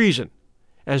Meaning of Treason,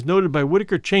 as noted by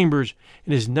Whittaker Chambers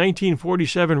in his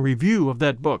 1947 review of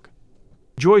that book.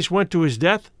 Joyce went to his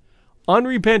death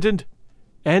unrepentant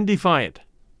and defiant.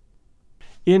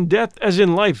 In death as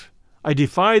in life, I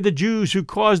defy the Jews who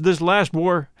caused this last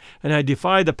war, and I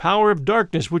defy the power of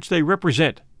darkness which they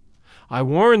represent. I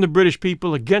warn the British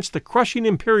people against the crushing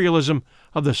imperialism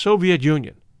of the Soviet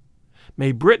Union.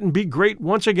 May Britain be great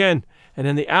once again, and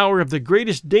in the hour of the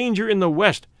greatest danger in the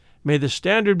West, may the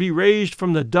standard be raised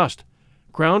from the dust,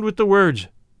 crowned with the words,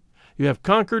 "You have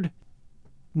conquered.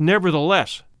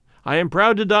 Nevertheless, I am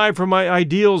proud to die for my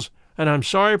ideals, and I'm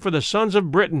sorry for the sons of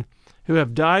Britain who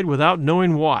have died without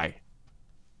knowing why."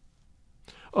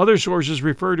 Other sources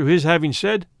refer to his having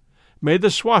said, "May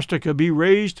the swastika be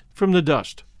raised from the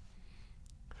dust."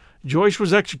 Joyce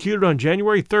was executed on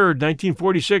January 3,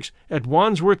 1946, at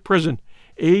Wandsworth Prison,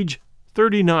 age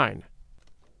 39.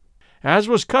 As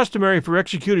was customary for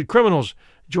executed criminals,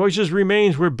 Joyce's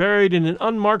remains were buried in an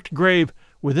unmarked grave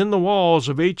within the walls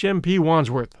of HMP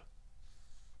Wandsworth.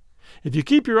 If you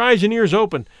keep your eyes and ears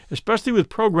open, especially with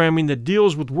programming that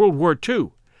deals with World War II,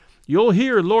 you'll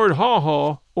hear Lord Haw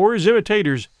Haw or his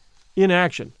imitators in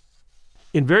action.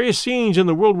 In various scenes in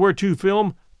the World War II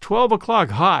film 12 O'Clock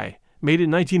High, made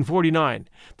in 1949,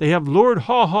 they have Lord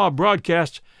Haw Haw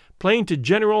broadcasts playing to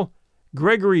General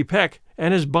Gregory Peck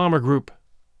and his bomber group.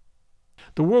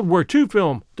 The World War II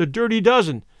film The Dirty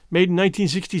Dozen, made in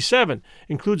 1967,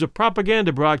 includes a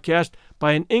propaganda broadcast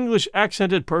by an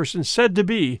English-accented person said to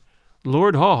be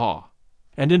Lord Haw Haw.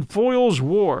 And in Foyle's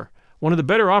War, one of the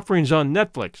better offerings on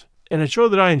Netflix, and a show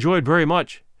that I enjoyed very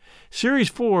much, Series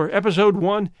 4, Episode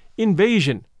 1,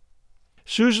 Invasion.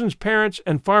 Susan's parents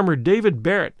and farmer David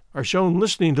Barrett are shown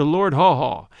listening to Lord Haw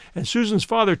Haw, and Susan's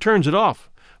father turns it off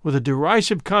with a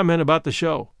derisive comment about the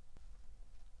show.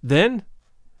 Then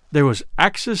there was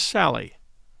Axis Sally.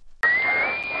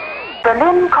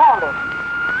 Berlin calling.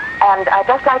 And I'd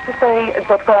just like to say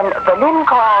that when Berlin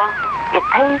calls, it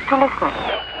pays to listen.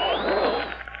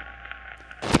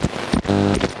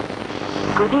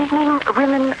 Good evening,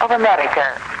 women of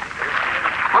America.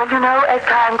 Well, you know, as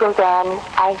time goes on,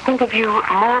 I think of you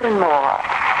more and more.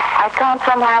 I can't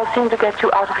somehow seem to get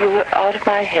you out of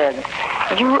my head.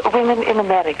 You women in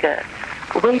America,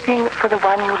 waiting for the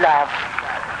one you love,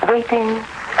 waiting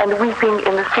and weeping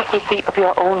in the secrecy of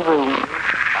your own room,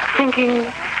 thinking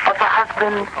of the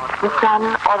husband, the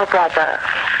son, or the brother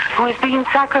who is being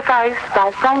sacrificed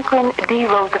by Franklin D.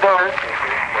 Roosevelt,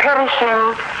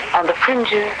 perishing on the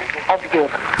fringes of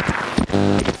Europe.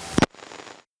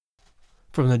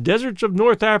 From the deserts of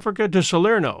North Africa to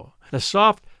Salerno, the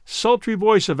soft, sultry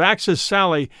voice of Axis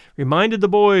Sally reminded the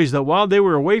boys that while they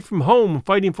were away from home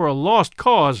fighting for a lost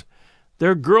cause,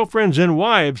 their girlfriends and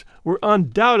wives were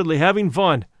undoubtedly having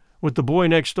fun with the boy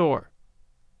next door.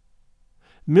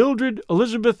 Mildred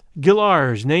Elizabeth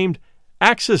Gillars, named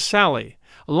Axis Sally,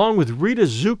 along with Rita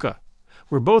Zuka,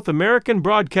 were both American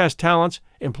broadcast talents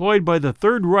employed by the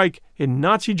Third Reich in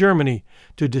Nazi Germany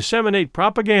to disseminate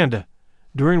propaganda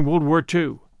during World War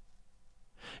II.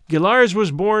 Gillars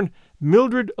was born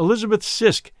Mildred Elizabeth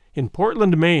Sisk in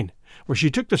Portland, Maine, where she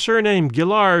took the surname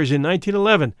Gillars in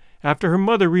 1911 after her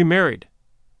mother remarried.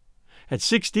 At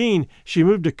 16, she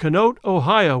moved to Conneaut,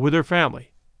 Ohio with her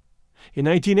family. In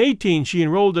 1918, she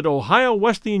enrolled at Ohio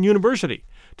Wesleyan University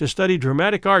to study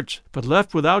dramatic arts, but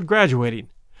left without graduating,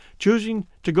 choosing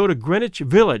to go to Greenwich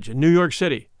Village in New York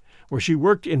City, where she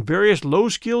worked in various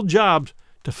low-skilled jobs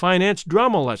to finance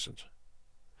drama lessons.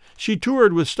 She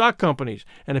toured with stock companies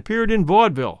and appeared in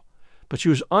vaudeville, but she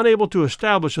was unable to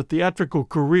establish a theatrical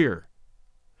career.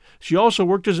 She also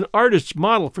worked as an artist's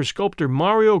model for sculptor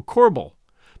Mario Corbel,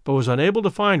 but was unable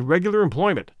to find regular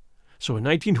employment. So in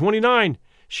 1929,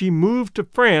 she moved to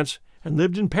France and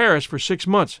lived in Paris for 6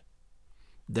 months,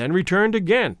 then returned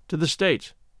again to the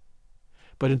States.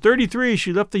 But in 1933,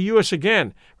 she left the U.S.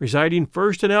 again, residing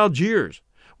first in Algiers,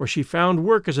 where she found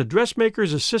work as a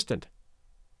dressmaker's assistant.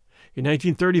 In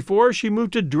 1934, she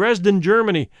moved to Dresden,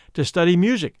 Germany, to study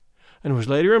music, and was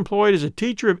later employed as a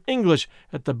teacher of English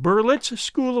at the Berlitz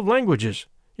School of Languages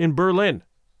in Berlin.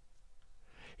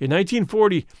 In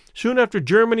 1940, soon after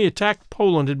Germany attacked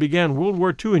Poland and began World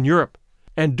War II in Europe,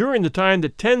 and during the time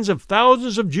that tens of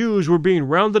thousands of Jews were being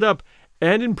rounded up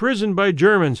and imprisoned by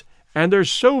Germans and their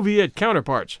Soviet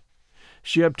counterparts,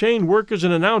 she obtained work as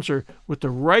an announcer with the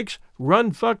Reichs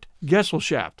Rundfunk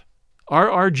Gesellschaft,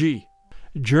 RRG,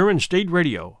 German state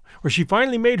radio, where she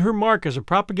finally made her mark as a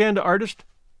propaganda artist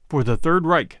for the Third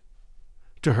Reich.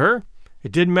 To her,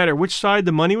 it didn't matter which side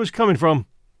the money was coming from,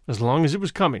 as long as it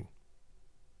was coming.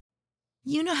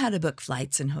 You know how to book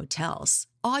flights and hotels.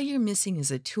 All you're missing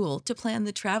is a tool to plan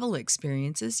the travel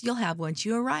experiences you'll have once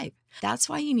you arrive. That's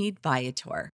why you need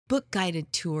Viator. Book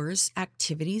guided tours,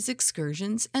 activities,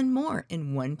 excursions, and more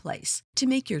in one place to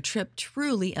make your trip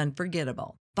truly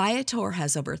unforgettable. Viator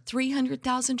has over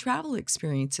 300,000 travel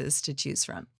experiences to choose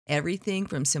from. Everything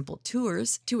from simple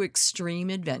tours to extreme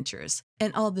adventures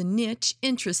and all the niche,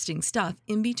 interesting stuff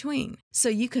in between. So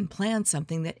you can plan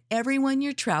something that everyone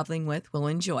you're traveling with will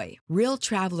enjoy. Real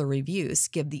traveler reviews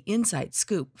give the inside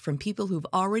scoop from people who've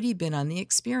already been on the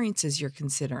experiences you're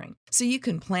considering. So you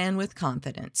can plan with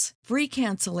confidence. Free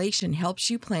cancellation helps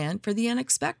you plan for the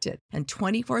unexpected. And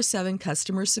 24/7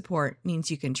 customer support means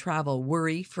you can travel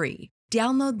worry-free.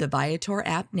 Download the Viator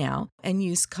app now and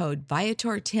use code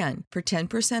Viator10 for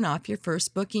 10% off your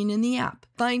first booking in the app.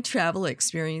 Find travel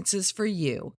experiences for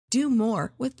you. Do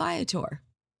more with Viator.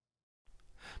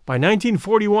 By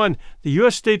 1941, the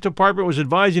U.S. State Department was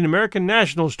advising American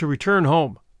nationals to return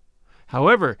home.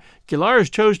 However, Gillars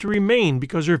chose to remain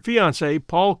because her fiancé,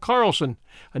 Paul Carlson,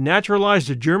 a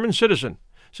naturalized German citizen,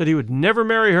 said he would never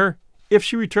marry her if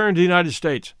she returned to the United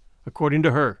States, according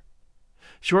to her.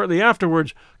 Shortly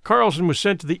afterwards, Carlson was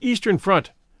sent to the Eastern Front,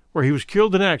 where he was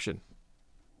killed in action.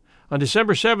 On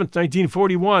December 7,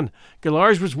 1941,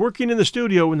 Gillars was working in the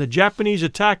studio when the Japanese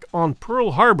attack on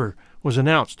Pearl Harbor was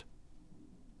announced.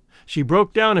 She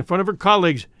broke down in front of her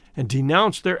colleagues and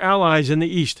denounced their allies in the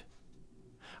East.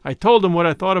 "I told them what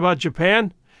I thought about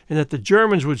Japan and that the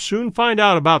Germans would soon find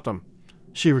out about them,"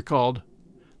 she recalled.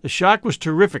 "The shock was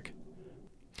terrific.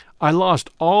 I lost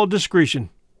all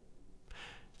discretion."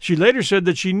 She later said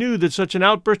that she knew that such an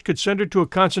outburst could send her to a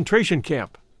concentration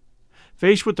camp.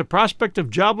 Faced with the prospect of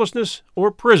joblessness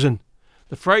or prison,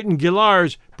 the frightened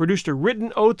Gillars produced a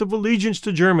written oath of allegiance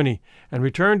to Germany and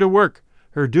returned to work,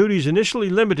 her duties initially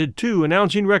limited to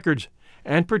announcing records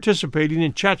and participating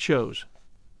in chat shows.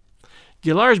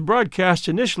 Gillars' broadcasts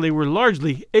initially were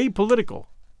largely apolitical,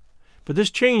 but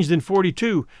this changed in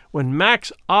 1942 when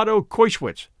Max Otto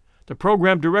Koischwitz, the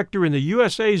program director in the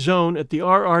USA zone at the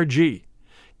RRG,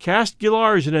 cast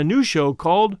Gillars in a new show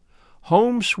called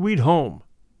Home Sweet Home.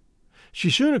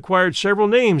 She soon acquired several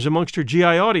names amongst her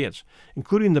GI audience,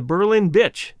 including the Berlin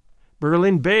Bitch,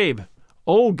 Berlin Babe,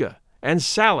 Olga, and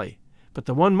Sally, but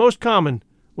the one most common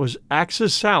was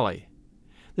Axis Sally.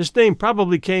 This name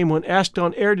probably came when asked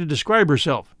on air to describe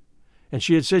herself, and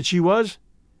she had said she was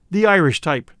the Irish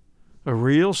type, a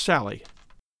real Sally.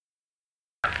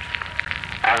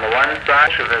 On the one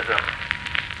side, Bolshevism.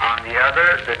 On the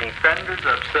other, the defenders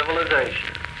of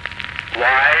civilization.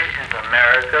 Why is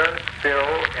America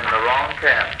still in the wrong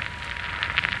camp?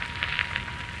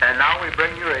 And now we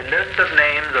bring you a list of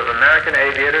names of American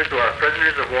aviators who are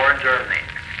prisoners of war in Germany.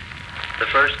 The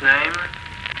first name,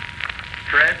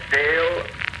 Fred Dale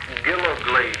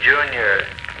Gillogly Jr.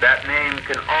 That name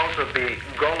can also be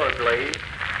Gollogly.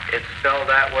 It's spelled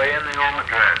that way in the home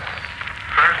address.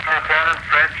 First Lieutenant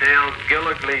Fred Dale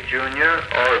Gillogly Jr.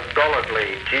 or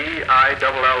Gollogly, Gillogly or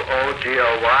Gollogly.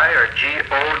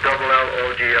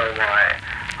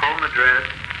 Home address,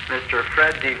 Mr.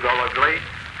 Fred D. Gollogly,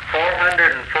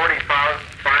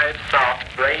 445 South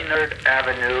Brainerd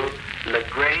Avenue,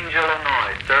 LaGrange,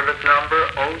 Illinois. Service number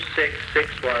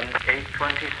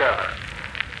 0661827.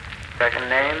 Second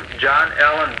name, John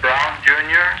Allen Brown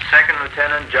Jr., Second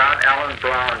Lieutenant John Allen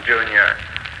Brown Jr.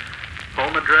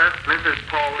 Home address, Mrs.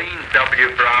 Pauline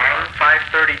W. Brown,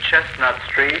 530 Chestnut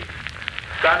Street,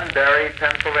 Sunbury,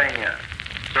 Pennsylvania.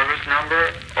 Service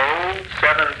number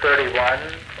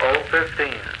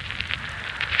 0731015.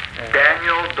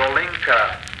 Daniel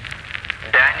Dolinka,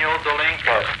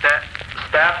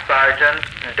 Staff Sergeant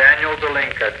Daniel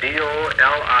Dolinka,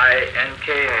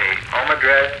 Dolinka. Home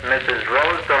address, Mrs.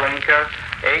 Rose Dolinka,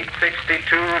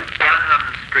 862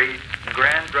 Dunham Street,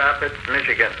 Grand Rapids,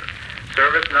 Michigan.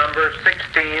 Service number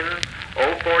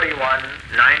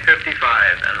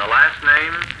 16041-955. And the last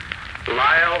name,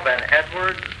 Lyle Van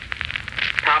Edwards,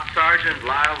 Top Sergeant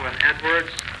Lyle Van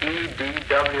Edwards,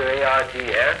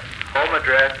 EDWARDS. Home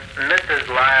address, Mrs.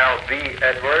 Lyle V.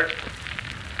 Edwards,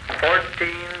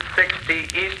 1460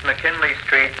 East McKinley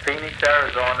Street, Phoenix,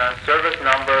 Arizona. Service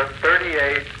number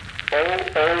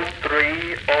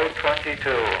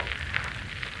 38003-022.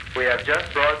 We have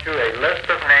just brought you a list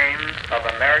of names of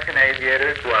American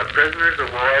aviators who are prisoners of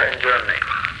war in Germany.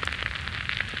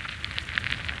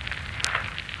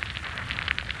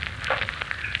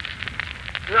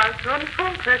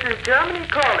 Folks, this is Germany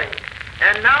calling.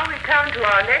 And now we come to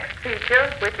our next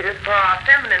feature, which is for our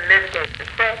feminine listeners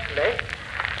especially.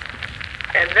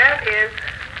 And that is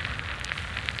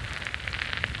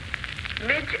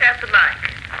Midge at the mic.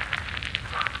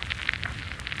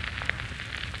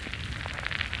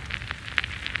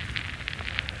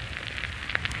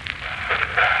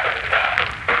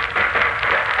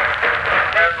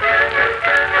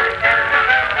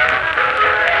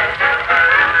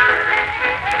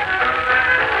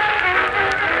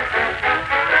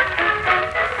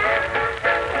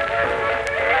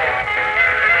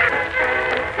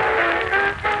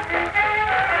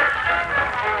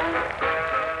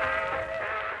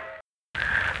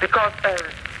 Because a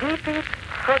defeat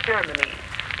for Germany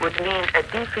would mean a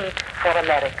defeat for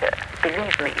America.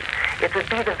 Believe me, it would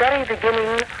be the very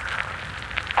beginning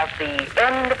of the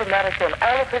end of America and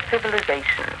all of its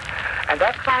civilization. And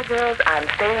that's why, girls, I'm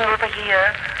staying over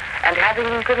here and having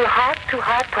little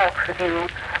heart-to-heart talks with you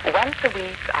once a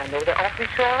week. I know they're awfully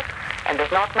short, and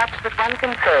there's not much that one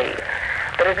can say.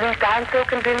 But at least I'm so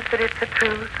convinced that it's the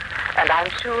truth, and I'm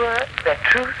sure that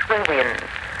truth will win.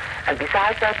 And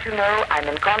besides that, you know, I'm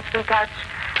in constant touch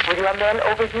with your men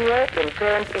over here,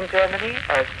 interned in Germany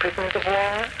as prisoners of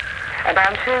war. And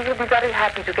I'm sure you'll be very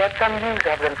happy to get some news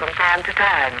of them from time to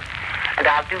time. And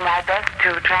I'll do my best to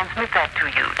transmit that to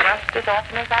you just as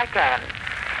often as I can.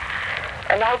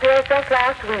 And now, girls, just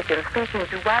last week in speaking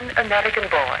to one American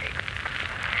boy,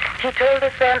 he told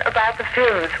us then about the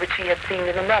films which he had seen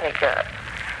in America.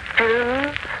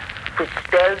 Films which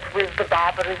dealt with the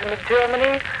barbarism of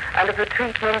Germany and of the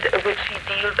treatment which he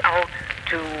deals out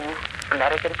to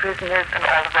American prisoners and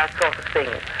all of that sort of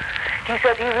thing. He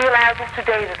said he realizes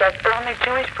today that that's only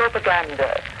Jewish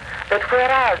propaganda. That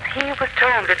whereas he was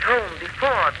told at home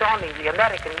before donning the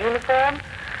American uniform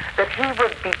that he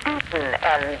would be beaten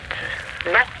and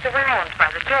messed around by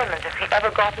the Germans if he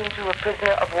ever got into a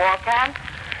prisoner of war camp,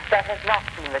 that has not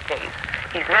been the case.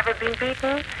 He's never been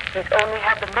beaten. He's only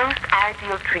had the most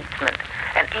ideal treatment.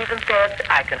 And even said,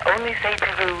 I can only say to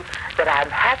you that I'm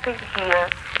happy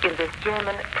here in this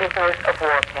German prisoners of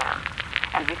war camp.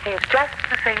 And receives just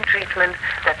the same treatment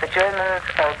that the Germans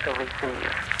also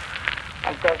receive.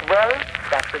 And says, well,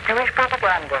 that's the Jewish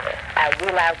propaganda. I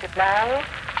realize it now.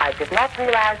 I did not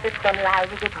realize it when I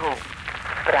was at home.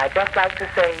 But I'd just like to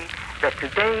say that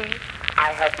today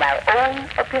I have my own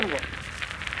opinion.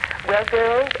 Well,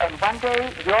 girls, and one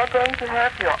day you're going to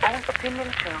have your own opinion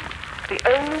too. The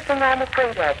only thing I'm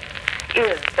afraid of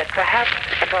is that perhaps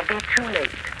it will be too late.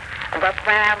 And that's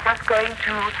why I'm just going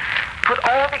to put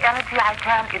all the energy I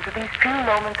can into these few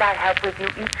moments I have with you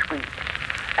each week.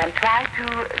 And try to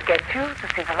get you to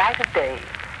see the light of day.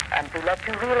 And to let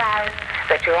you realize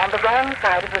that you're on the wrong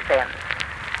side of the fence.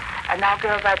 And now,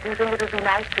 girls, I do think it would be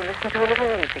nice to listen to a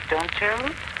little music, don't you?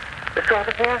 The sort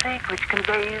of music which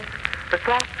conveys the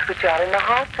thoughts which are in the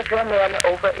hearts of your men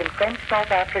over in French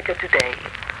South Africa today.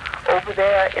 Over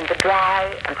there in the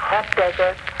dry and hot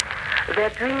desert, they're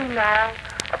dreaming now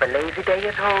of a lazy day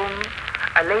at home,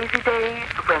 a lazy day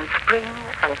when spring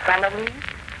and summer meet,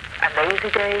 a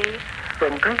lazy day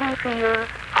when green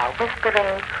fields are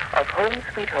whispering of home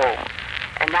sweet home.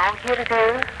 And now here it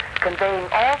is, conveying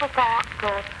all the thoughts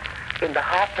in the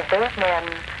hearts of those men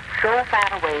so far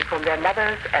away from their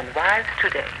mothers and wives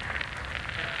today.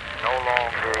 No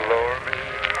longer lure me.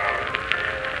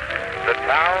 The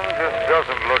town just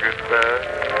doesn't look as bad.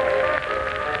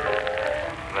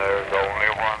 There's only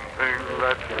one thing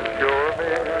that can cure me.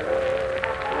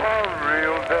 A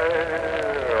real day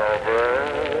of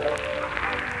rest.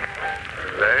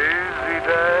 Lazy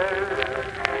day.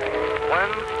 When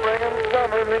spring and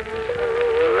summer meet.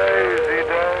 Lazy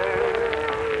day.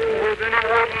 With the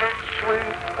woodland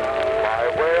sweet. My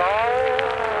way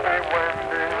on a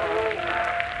winding.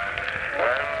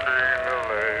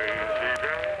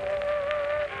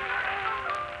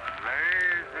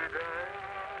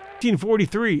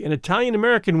 1943, an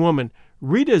Italian-American woman,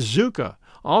 Rita Zucca,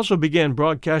 also began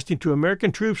broadcasting to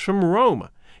American troops from Rome,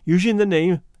 using the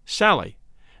name Sally.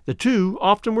 The two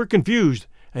often were confused,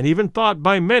 and even thought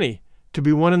by many to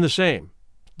be one and the same.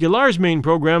 Gillar's main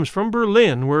programs from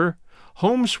Berlin were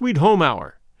Home Sweet Home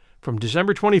Hour, from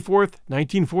December 24th,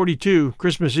 1942,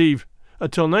 Christmas Eve,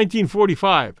 until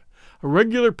 1945, a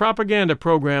regular propaganda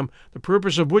program, the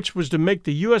purpose of which was to make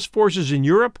the U.S. forces in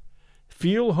Europe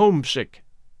feel homesick.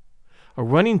 A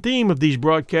running theme of these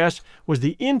broadcasts was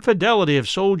the infidelity of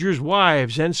soldiers'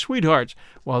 wives and sweethearts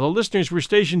while the listeners were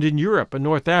stationed in Europe and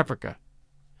North Africa.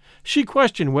 She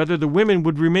questioned whether the women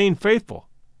would remain faithful.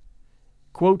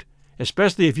 Quote,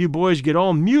 especially if you boys get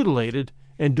all mutilated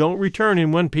and don't return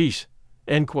in one piece.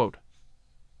 End quote.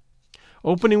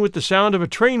 Opening with the sound of a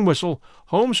train whistle,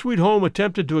 Home Sweet Home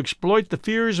attempted to exploit the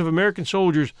fears of American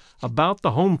soldiers about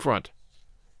the home front.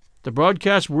 The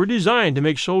broadcasts were designed to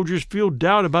make soldiers feel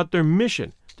doubt about their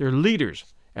mission, their leaders,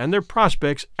 and their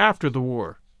prospects after the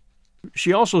war.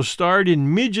 She also starred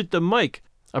in Midget the Mike,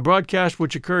 a broadcast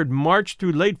which occurred March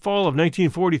through late fall of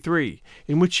 1943,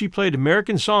 in which she played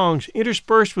American songs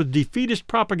interspersed with defeatist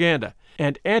propaganda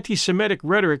and anti-Semitic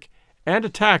rhetoric and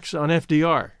attacks on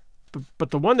FDR.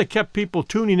 But the one that kept people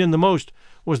tuning in the most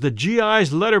was the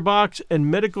GI's Letterbox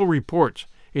and Medical Reports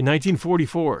in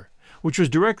 1944, which was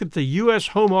directed to the U.S.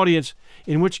 home audience,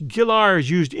 in which Gillars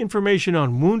used information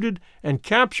on wounded and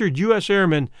captured U.S.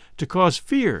 airmen to cause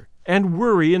fear and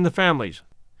worry in the families.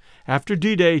 After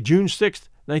D-Day, June 6,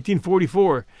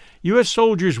 1944, U.S.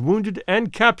 soldiers wounded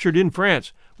and captured in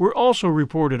France were also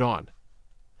reported on.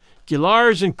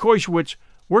 Gillars and Koischwitz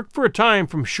worked for a time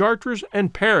from Chartres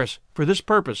and Paris for this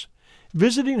purpose,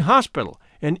 visiting hospital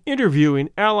and interviewing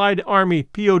Allied Army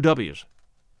POWs.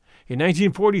 In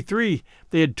 1943,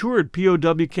 they had toured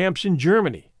POW camps in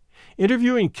Germany,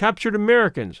 interviewing captured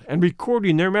Americans and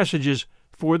recording their messages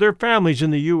for their families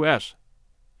in the U.S.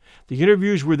 The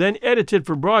interviews were then edited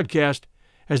for broadcast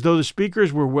as though the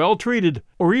speakers were well treated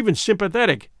or even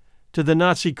sympathetic to the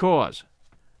Nazi cause.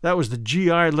 That was the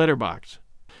GI letterbox.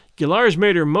 Gillars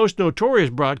made her most notorious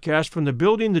broadcast from the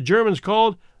building the Germans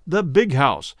called the Big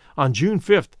House on June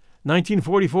 5,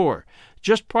 1944,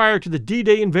 just prior to the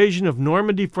D-Day invasion of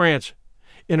Normandy, France,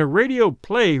 in a radio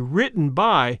play written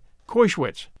by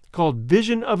Koischwitz called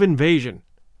Vision of Invasion.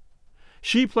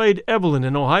 She played Evelyn,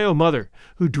 an Ohio mother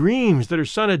who dreams that her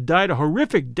son had died a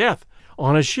horrific death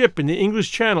on a ship in the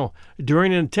English Channel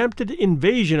during an attempted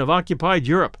invasion of occupied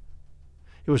Europe.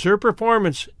 It was her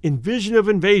performance in Vision of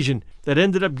Invasion that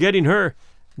ended up getting her,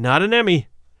 not an Emmy,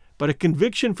 but a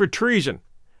conviction for treason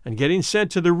and getting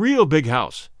sent to the real Big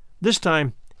House, this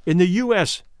time in the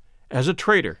U.S. as a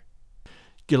traitor.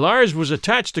 Gillars was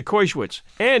attached to Koischwitz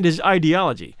and his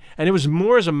ideology, and it was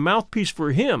more as a mouthpiece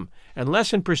for him and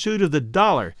less in pursuit of the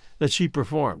dollar that she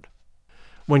performed.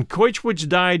 When Koischwitz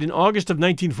died in August of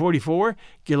 1944,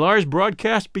 Gillars'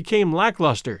 broadcast became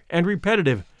lackluster and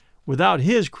repetitive without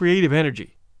his creative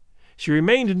energy. She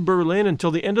remained in Berlin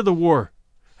until the end of the war,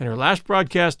 and her last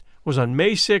broadcast was on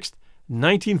May 6,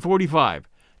 1945,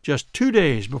 just 2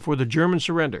 days before the German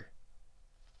surrender.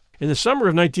 In the summer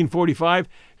of 1945,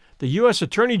 the U.S.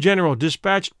 Attorney General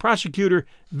dispatched prosecutor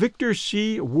Victor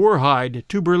C. Warhide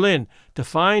to Berlin to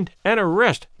find and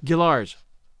arrest Gillars.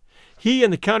 He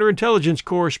and the Counterintelligence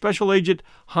Corps Special Agent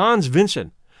Hans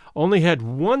Vinson only had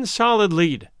one solid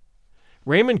lead.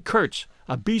 Raymond Kurtz,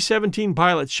 a B-17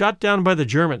 pilot shot down by the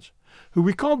Germans, who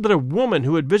recalled that a woman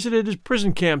who had visited his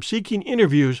prison camp seeking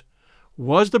interviews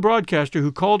was the broadcaster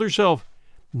who called herself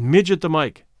Midget the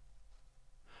Mike.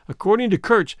 According to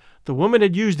Kurtz, the woman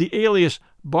had used the alias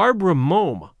Barbara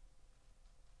Mohm.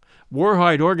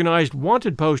 Warhide organized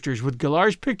wanted posters with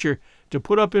Gillars' picture to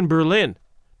put up in Berlin,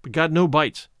 but got no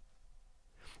bites.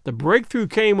 The breakthrough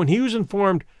came when he was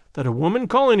informed that a woman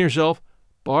calling herself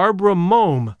Barbara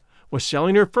Mohm was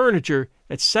selling her furniture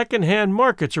at second-hand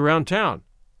markets around town.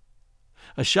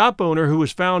 A shop owner who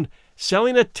was found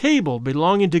selling a table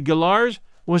belonging to Gillars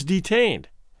was detained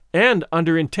and,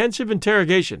 under intensive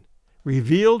interrogation,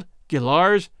 revealed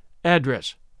Gillars'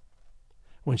 address.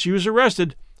 When she was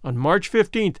arrested on March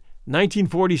 15,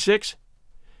 1946,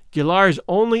 Gillars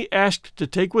only asked to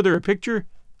take with her a picture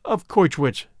of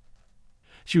Koischwitz.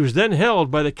 She was then held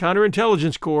by the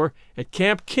Counterintelligence Corps at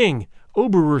Camp King,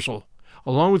 Oberrussel,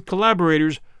 along with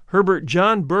collaborators Herbert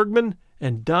John Bergman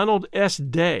and Donald S.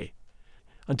 Day,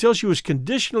 until she was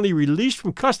conditionally released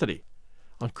from custody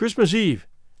on Christmas Eve,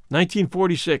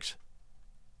 1946.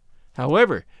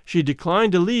 However, she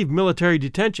declined to leave military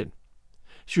detention.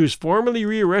 She was formally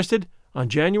rearrested on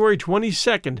January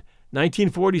 22,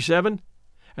 1947,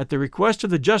 at the request of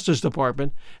the Justice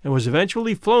Department, and was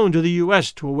eventually flown to the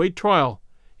U.S. to await trial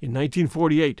in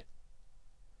 1948.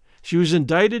 She was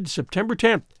indicted September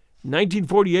 10,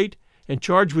 1948, and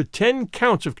charged with 10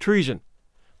 counts of treason,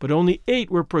 but only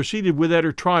 8 were proceeded with at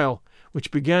her trial,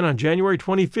 which began on January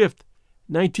 25,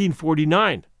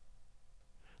 1949.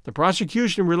 The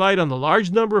prosecution relied on the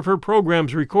large number of her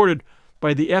programs recorded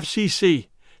by the FCC,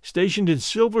 stationed in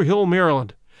Silver Hill,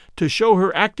 Maryland, to show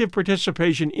her active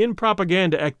participation in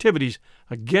propaganda activities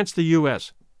against the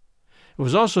U.S. It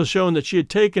was also shown that she had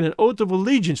taken an oath of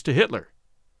allegiance to Hitler.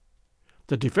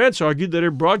 The defense argued that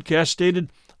her broadcast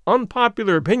stated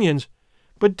unpopular opinions,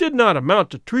 but did not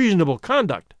amount to treasonable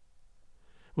conduct.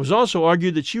 It was also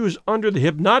argued that she was under the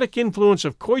hypnotic influence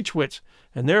of Koischwitz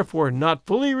and therefore not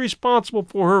fully responsible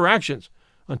for her actions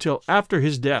until after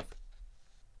his death.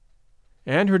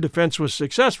 And her defense was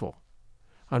successful.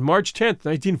 On March 10,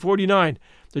 1949,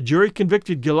 the jury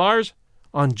convicted Gillars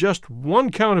on just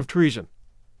one count of treason,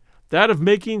 that of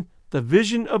making the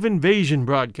Vision of Invasion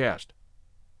broadcast.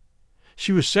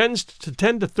 She was sentenced to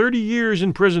 10 to 30 years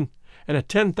in prison and a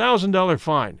 $10,000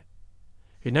 fine.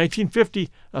 In 1950,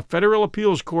 a federal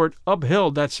appeals court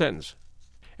upheld that sentence,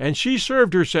 and she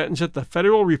served her sentence at the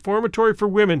Federal Reformatory for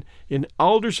Women in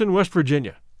Alderson, West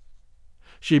Virginia.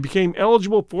 She became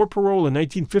eligible for parole in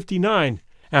 1959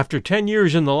 after 10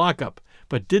 years in the lockup,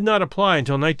 but did not apply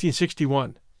until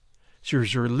 1961. She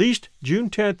was released June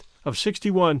 10th of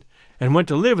 61 and went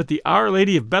to live at the Our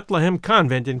Lady of Bethlehem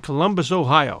Convent in Columbus,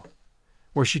 Ohio,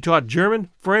 where she taught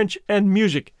German, French, and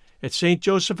music at St.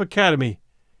 Joseph Academy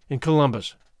in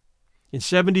Columbus. In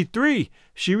 1973,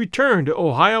 she returned to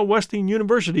Ohio Wesleyan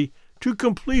University to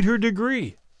complete her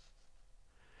degree.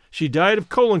 She died of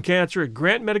colon cancer at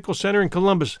Grant Medical Center in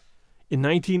Columbus in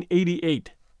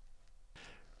 1988.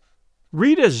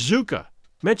 Rita Zucca,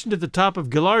 mentioned at the top of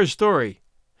Ghilar's story,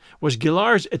 was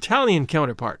Ghilar's Italian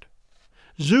counterpart.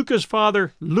 Zucca's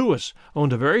father, Louis,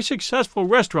 owned a very successful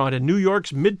restaurant in New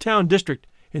York's Midtown district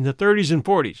in the 30s and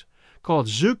 40s called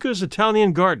Zucca's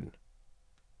Italian Garden.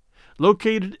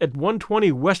 Located at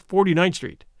 120 West 49th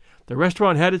Street, the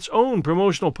restaurant had its own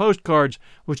promotional postcards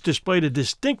which displayed a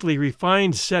distinctly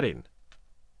refined setting.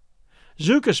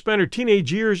 Zucca spent her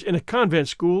teenage years in a convent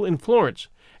school in Florence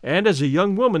and as a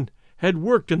young woman had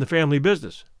worked in the family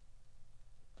business.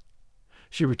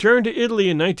 She returned to Italy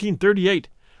in 1938,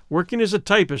 working as a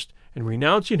typist and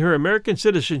renouncing her American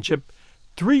citizenship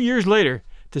 3 years later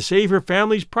to save her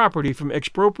family's property from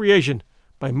expropriation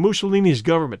by Mussolini's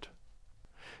government.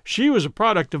 She was a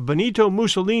product of Benito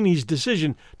Mussolini's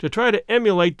decision to try to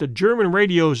emulate the German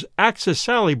radio's Axis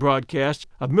Sally broadcasts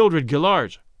of Mildred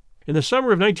Ghilar's. In the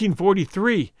summer of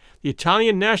 1943, the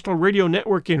Italian National Radio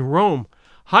Network in Rome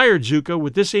hired Zucca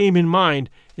with this aim in mind,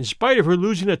 in spite of her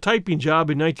losing a typing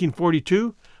job in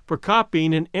 1942 for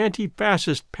copying an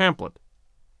anti-fascist pamphlet.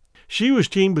 She was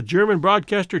teamed with German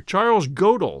broadcaster Charles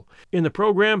Godel in the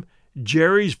program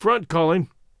Jerry's Front Calling.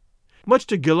 Much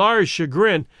to Ghilar's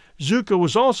chagrin, Zucca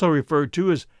was also referred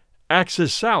to as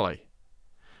Axis Sally.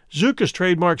 Zucca's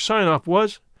trademark sign-off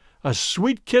was, "A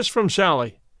sweet kiss from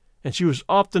Sally," and she was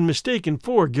often mistaken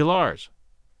for Ghilar's.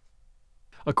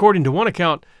 According to one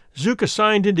account, Zucca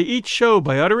signed into each show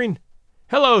by uttering,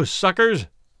 "Hello, suckers,"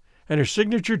 and her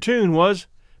signature tune was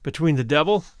 "Between the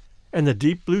Devil and the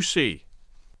Deep Blue Sea."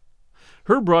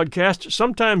 Her broadcasts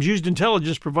sometimes used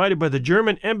intelligence provided by the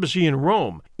German embassy in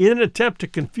Rome in an attempt to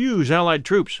confuse Allied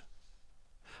troops.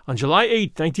 On July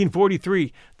 8,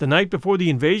 1943, the night before the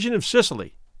invasion of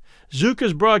Sicily,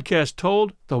 Zucca's broadcast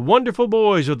told the wonderful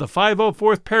boys of the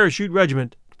 504th Parachute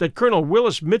Regiment that Colonel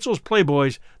Willis Mitchell's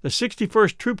Playboys, the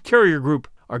 61st Troop Carrier Group,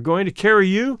 are going to carry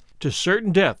you to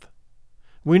certain death.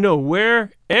 We know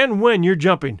where and when you're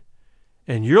jumping,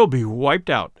 and you'll be wiped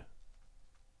out.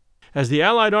 As the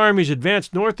Allied armies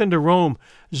advanced north into Rome,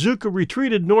 Zucca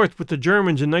retreated north with the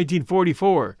Germans in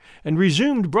 1944 and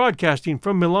resumed broadcasting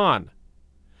from Milan.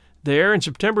 There, in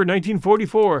September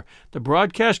 1944, the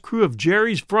broadcast crew of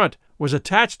Jerry's Front was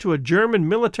attached to a German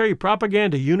military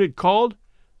propaganda unit called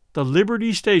the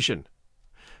Liberty Station.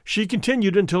 She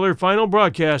continued until her final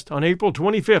broadcast on April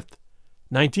 25,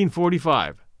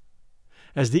 1945.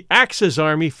 As the Axis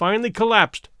army finally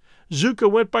collapsed, Zucca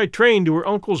went by train to her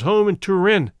uncle's home in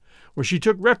Turin, where she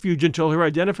took refuge until her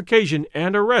identification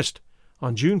and arrest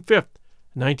on June 5,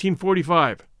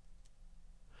 1945.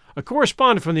 A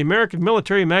correspondent from the American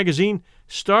military magazine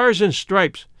Stars and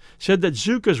Stripes said that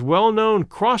Zucca's well-known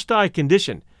crossed-eye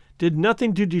condition did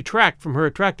nothing to detract from her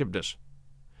attractiveness.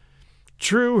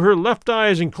 True, her left eye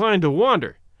is inclined to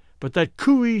wander, but that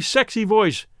cooey, sexy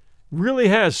voice really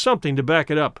has something to back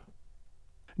it up.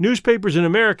 Newspapers in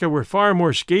America were far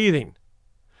more scathing.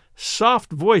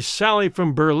 Soft-voiced Sally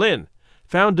from Berlin,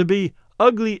 found to be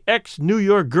ugly ex-New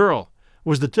York girl,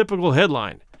 was the typical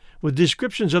headline, with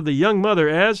descriptions of the young mother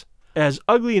as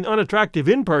ugly and unattractive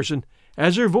in person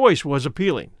as her voice was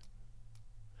appealing.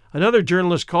 Another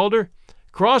journalist called her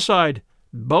cross-eyed,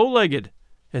 bow-legged,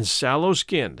 and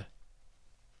sallow-skinned.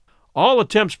 All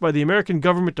attempts by the American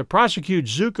government to prosecute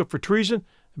Zucca for treason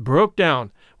broke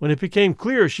down when it became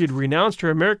clear she had renounced her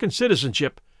American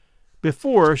citizenship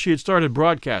before she had started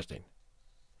broadcasting.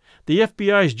 The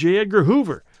FBI's J. Edgar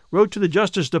Hoover wrote to the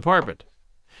Justice Department,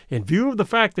 "In view of the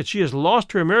fact that she has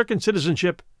lost her American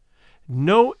citizenship,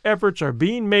 no efforts are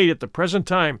being made at the present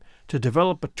time to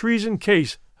develop a treason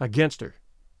case against her."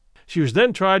 She was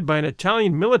then tried by an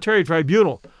Italian military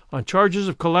tribunal on charges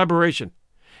of collaboration,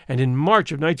 and in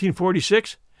March of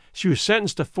 1946 she was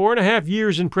sentenced to 4.5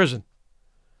 years in prison,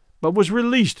 but was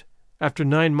released after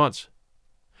 9 months.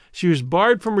 She was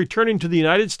barred from returning to the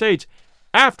United States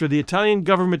after the Italian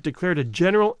government declared a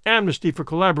general amnesty for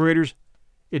collaborators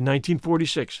in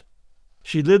 1946.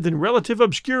 She lived in relative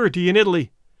obscurity in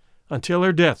Italy until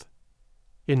her death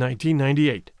in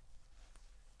 1998.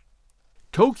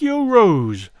 Tokyo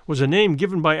Rose was a name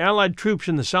given by Allied troops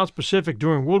in the South Pacific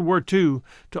during World War II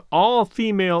to all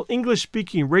female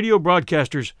English-speaking radio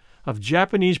broadcasters of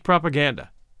Japanese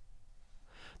propaganda.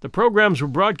 The programs were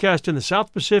broadcast in the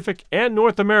South Pacific and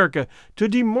North America to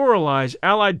demoralize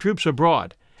Allied troops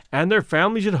abroad and their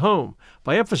families at home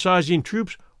by emphasizing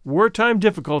troops' wartime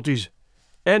difficulties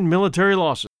and military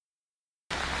losses.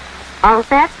 All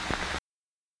set?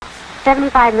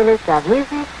 75 minutes of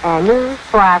music and news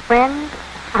for our friends,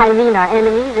 our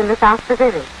enemies in the South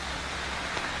Pacific.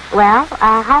 Well,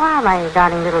 how are my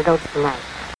darling little goats tonight?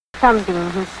 Sunbeam,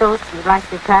 who's so sweet, likes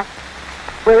to touch.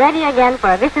 We're ready again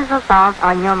for a vicious assault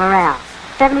on your morale.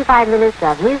 75 minutes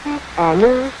of music and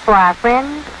news for our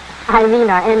friends, our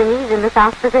enemies in the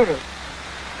South Pacific.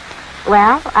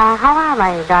 Well, how are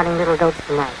my darling little goats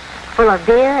tonight? Full of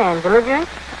beer and belligerence?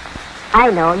 I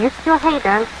know, you still hate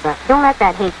us, but don't let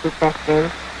that hate keep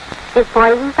festering. It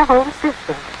poisons the whole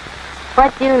system.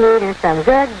 What you need is some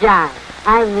good jive.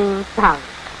 Solid.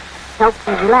 Helps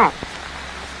you relax.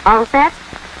 All set?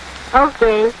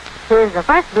 Okay, here's the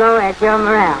first blow at your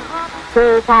morale.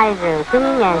 Hey, Kaiser,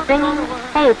 singing and singing.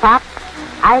 Hey, Pop,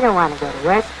 I don't want to go to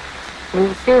work.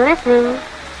 Please do listening.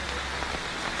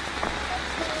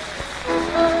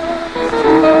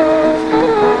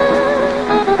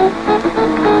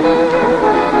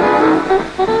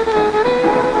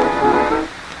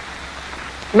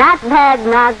 Not bad,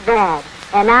 not bad.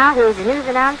 And now here's the news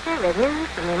announcer with news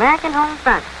from the American home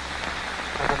front.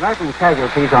 As American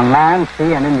casualties on land,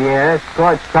 sea, and in the air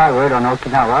scorched skyward on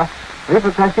Okinawa,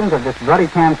 repercussions of this bloody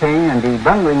campaign and the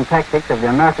bungling tactics of the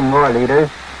American war leaders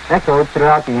echoed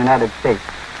throughout the United States.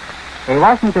 A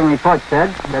Washington report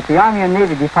said that the Army and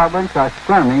Navy departments are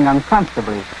squirming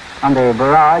uncomfortably under a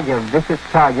barrage of vicious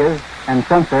charges and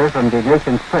censure from the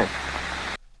nation's press.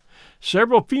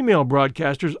 Several female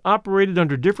broadcasters operated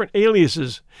under different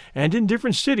aliases and in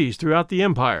different cities throughout the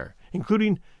empire,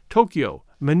 including Tokyo,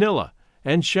 Manila,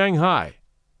 and Shanghai.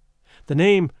 The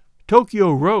name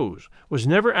Tokyo Rose was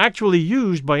never actually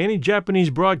used by any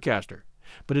Japanese broadcaster,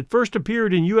 but it first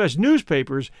appeared in U.S.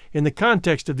 newspapers in the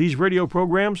context of these radio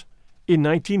programs in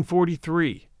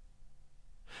 1943.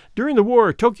 During the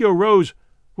war, Tokyo Rose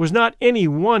was not any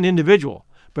one individual,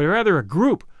 but rather a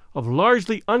group of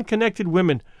largely unconnected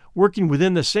women working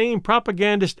within the same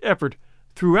propagandist effort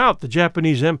throughout the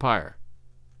Japanese Empire.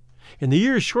 In the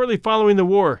years shortly following the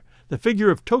war, the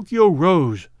figure of Tokyo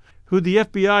Rose, who the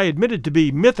FBI admitted to be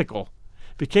mythical,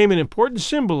 became an important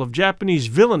symbol of Japanese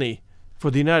villainy for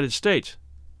the United States.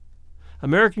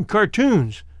 American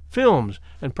cartoons, films,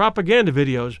 and propaganda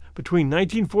videos between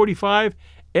 1945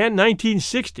 and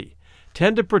 1960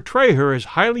 tend to portray her as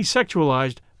highly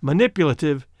sexualized,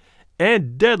 manipulative,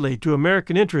 and deadly to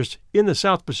American interests in the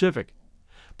South Pacific,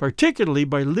 particularly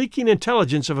by leaking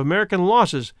intelligence of American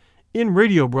losses in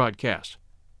radio broadcasts.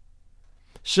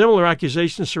 Similar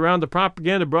accusations surround the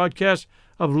propaganda broadcast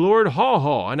of Lord Haw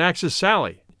Haw and Axis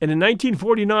Sally, and in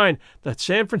 1949 the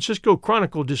San Francisco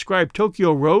Chronicle described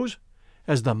Tokyo Rose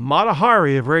as the Mata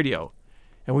Hari of radio,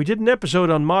 and we did an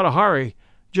episode on Mata Hari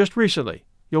just recently.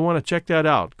 You'll want to check that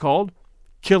out, called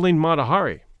Killing Mata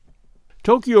Hari.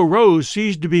 Tokyo Rose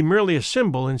ceased to be merely a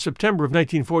symbol in September of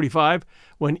 1945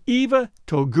 when Eva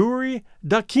Toguri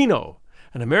Dakino,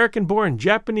 an American-born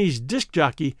Japanese disc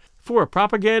jockey for a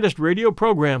propagandist radio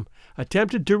program,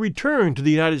 attempted to return to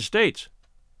the United States.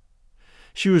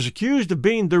 She was accused of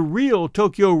being the real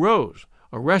Tokyo Rose,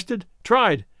 arrested,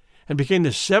 tried, and became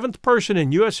the seventh person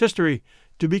in U.S. history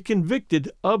to be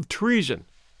convicted of treason.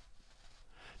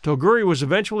 Toguri was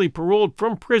eventually paroled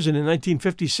from prison in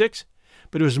 1956,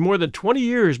 but it was more than 20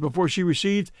 years before she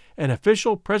received an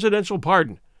official presidential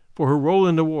pardon for her role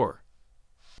in the war.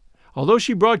 Although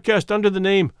she broadcast under the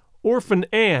name Orphan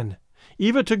Anne,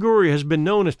 Eva Toguri has been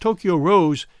known as Tokyo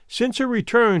Rose since her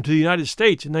return to the United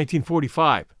States in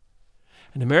 1945.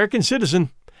 An American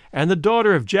citizen and the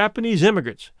daughter of Japanese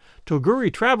immigrants,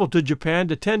 Toguri traveled to Japan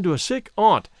to tend to a sick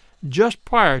aunt just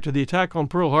prior to the attack on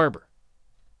Pearl Harbor.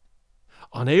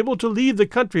 Unable to leave the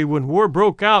country when war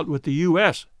broke out with the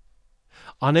U.S.,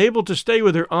 unable to stay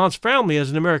with her aunt's family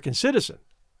as an American citizen,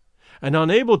 and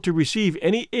unable to receive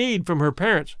any aid from her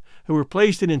parents, who were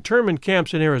placed in internment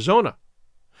camps in Arizona,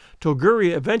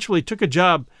 Toguri eventually took a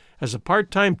job as a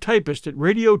part-time typist at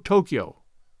Radio Tokyo.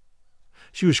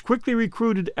 She was quickly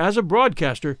recruited as a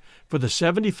broadcaster for the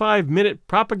 75-minute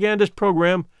propagandist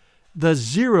program The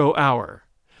 0 Hour,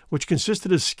 which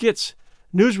consisted of skits,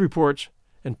 news reports,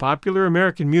 and popular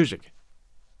American music.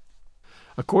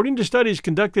 According to studies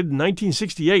conducted in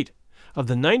 1968, of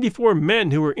the 94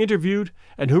 men who were interviewed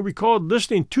and who recalled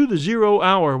listening to the 0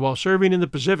 Hour while serving in the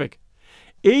Pacific,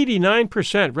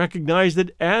 89% recognized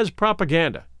it as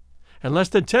propaganda, and less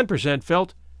than 10%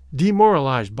 felt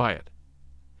demoralized by it.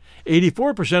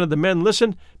 84% of the men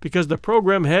listened because the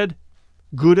program had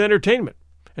good entertainment,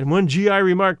 and one GI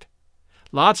remarked,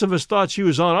 "Lots of us thought she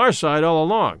was on our side all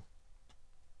along."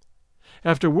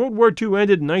 After World War II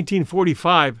ended in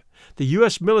 1945, the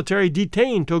U.S. military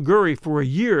detained Toguri for a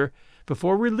year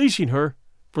before releasing her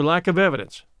for lack of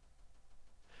evidence.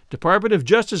 Department of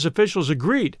Justice officials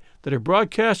agreed that her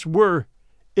broadcasts were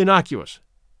innocuous.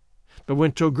 But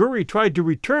when Toguri tried to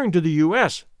return to the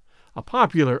U.S., a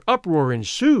popular uproar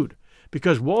ensued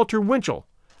because Walter Winchell,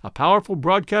 a powerful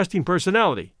broadcasting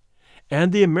personality,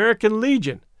 and the American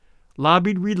Legion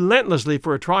lobbied relentlessly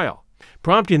for a trial,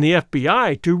 prompting the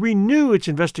FBI to renew its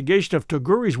investigation of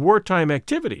Toguri's wartime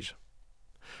activities.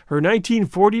 Her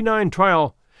 1949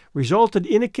 trial resulted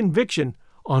in a conviction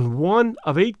on 1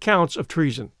 of 8 counts of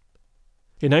treason.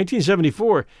 In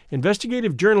 1974,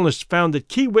 investigative journalists found that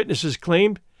key witnesses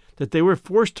claimed that they were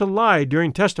forced to lie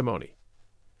during testimony.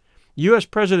 U.S.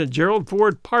 President Gerald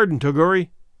Ford pardoned Toguri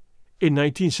in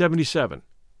 1977.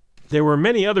 There were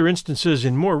many other instances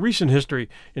in more recent history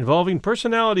involving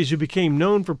personalities who became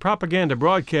known for propaganda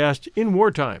broadcasts in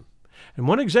wartime, and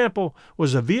one example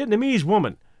was a Vietnamese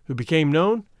woman who became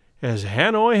known as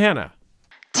Hanoi Hannah.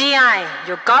 GI,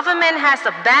 your government has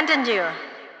abandoned you.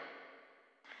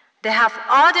 They have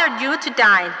ordered you to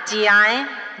die,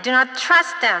 GI. Do not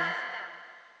trust them.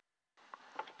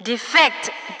 Defect,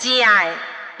 GI.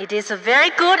 It is a very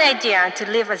good idea to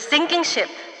leave a sinking ship.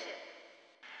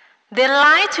 They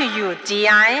lie to you,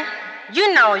 GI.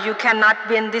 You know you cannot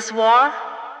win this war.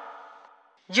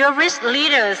 Your rich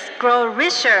leaders grow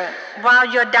richer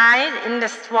while you die in the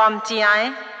swamp,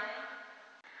 GI.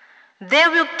 They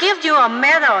will give you a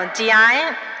medal,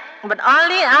 GI, but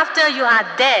only after you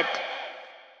are dead.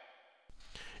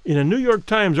 In a New York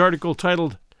Times article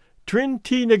titled Trinh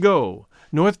Thi Ngo,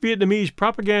 North Vietnamese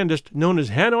propagandist known as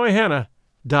Hanoi Hannah,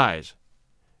 dies,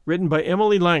 written by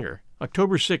Emily Langer,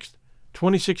 October 6,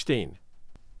 2016.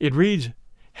 It reads,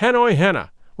 Hanoi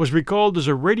Hannah was recalled as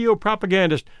a radio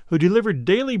propagandist who delivered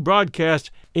daily broadcasts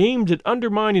aimed at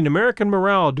undermining American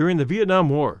morale during the Vietnam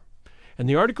War, and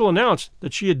the article announced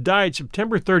that she had died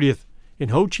September 30th in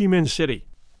Ho Chi Minh City.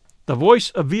 The Voice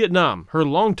of Vietnam, her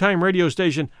longtime radio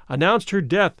station, announced her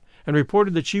death and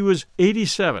reported that she was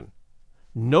 87.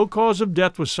 No cause of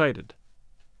death was cited.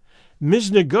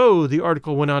 Ms. Ngo, the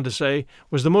article went on to say,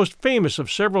 was the most famous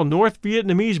of several North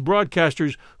Vietnamese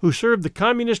broadcasters who served the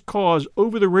communist cause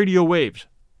over the radio waves.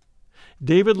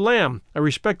 David Lam, a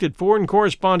respected foreign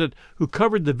correspondent who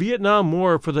covered the Vietnam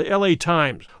War for the LA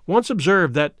Times, once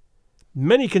observed that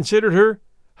many considered her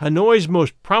Hanoi's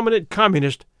most prominent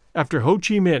communist after Ho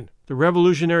Chi Minh, the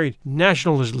revolutionary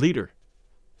nationalist leader.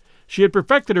 She had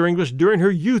perfected her English during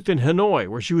her youth in Hanoi,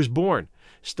 where she was born,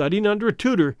 studying under a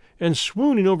tutor and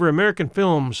swooning over American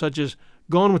films such as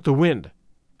Gone with the Wind.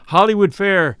 Hollywood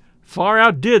fare far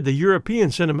outdid the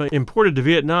European cinema imported to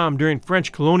Vietnam during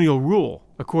French colonial rule,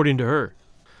 according to her.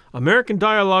 American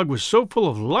dialogue was so full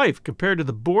of life compared to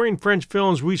the boring French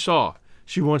films we saw,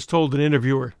 she once told an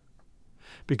interviewer.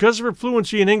 Because of her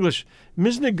fluency in English,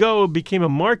 Ms. Ngo became a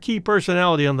marquee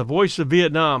personality on The Voice of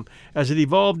Vietnam as it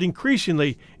evolved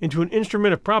increasingly into an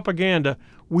instrument of propaganda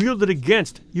wielded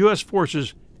against U.S.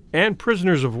 forces and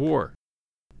prisoners of war.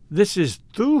 This is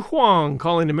Thu Hoang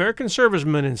calling American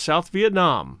servicemen in South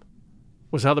Vietnam,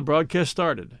 was how the broadcast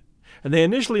started, and they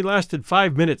initially lasted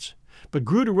 5 minutes, but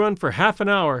grew to run for half an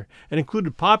hour and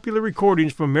included popular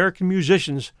recordings from American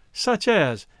musicians such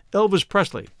as Elvis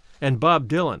Presley and Bob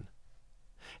Dylan.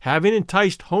 Having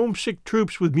enticed homesick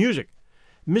troops with music,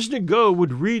 Ms. Ngo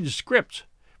would read scripts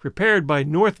prepared by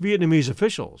North Vietnamese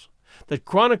officials that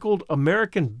chronicled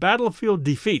American battlefield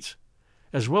defeats,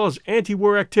 as well as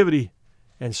anti-war activity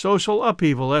and social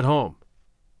upheaval at home.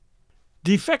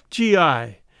 Defect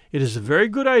GI, it is a very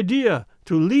good idea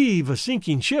to leave a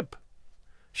sinking ship,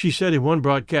 she said in one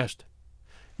broadcast.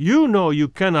 You know you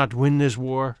cannot win this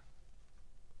war.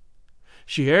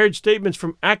 She aired statements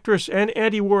from actress and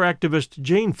anti-war activist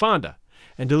Jane Fonda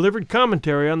and delivered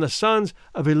commentary on the sons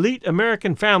of elite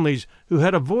American families who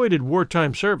had avoided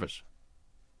wartime service.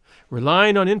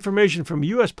 Relying on information from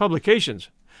U.S. publications,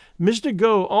 Ms.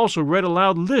 Ngo also read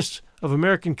aloud lists of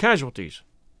American casualties.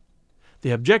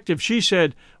 The objective, she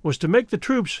said, was to make the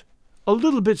troops a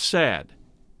little bit sad.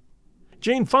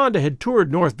 Jane Fonda had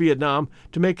toured North Vietnam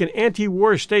to make an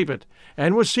anti-war statement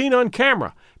and was seen on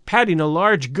camera patting a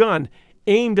large gun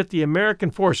aimed at the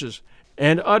American forces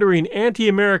and uttering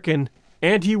anti-American,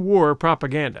 anti-war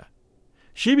propaganda.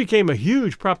 She became a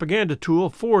huge propaganda tool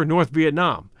for North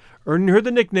Vietnam, earning her the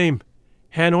nickname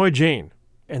Hanoi Jane,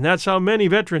 and that's how many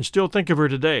veterans still think of her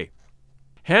today.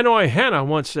 Hanoi Hannah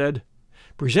once said,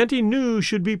 "Presenting news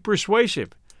should be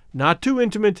persuasive, not too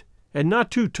intimate and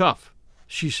not too tough,"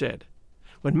 she said.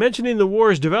 When mentioning the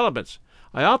war's developments,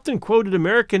 I often quoted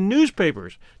American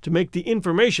newspapers to make the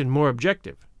information more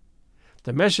objective.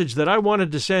 The message that I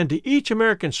wanted to send to each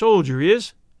American soldier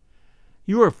is,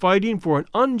 you are fighting for an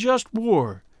unjust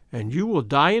war, and you will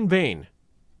die in vain.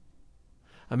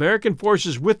 American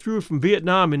forces withdrew from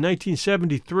Vietnam in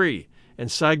 1973, and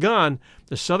Saigon,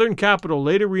 the southern capital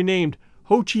later renamed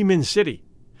Ho Chi Minh City,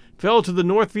 fell to the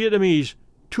North Vietnamese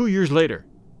 2 years later.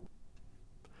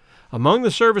 Among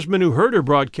the servicemen who heard her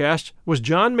broadcast was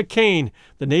John McCain,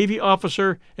 the Navy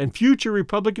officer and future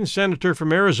Republican senator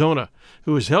from Arizona,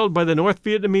 who was held by the North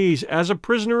Vietnamese as a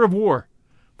prisoner of war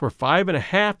for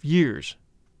 5.5 years.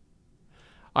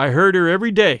 "I heard her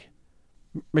every day,"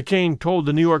 McCain told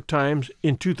the New York Times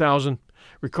in 2000,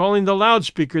 recalling the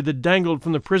loudspeaker that dangled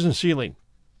from the prison ceiling.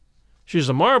 "She's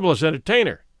a marvelous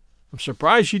entertainer. I'm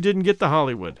surprised she didn't get to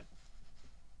Hollywood."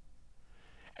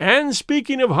 And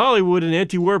speaking of Hollywood and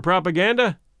anti-war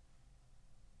propaganda,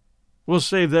 we'll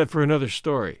save that for another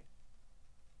story.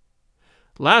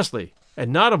 Lastly,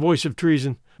 and not a voice of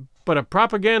treason, but a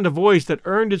propaganda voice that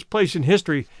earned its place in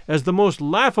history as the most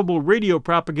laughable radio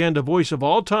propaganda voice of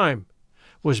all time,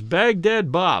 was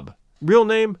Baghdad Bob, real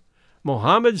name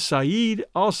Mohammed Saeed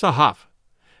al-Sahaf,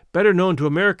 better known to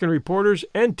American reporters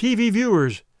and TV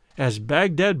viewers as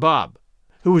Baghdad Bob,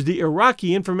 who was the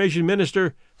Iraqi information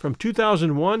minister from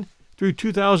 2001 through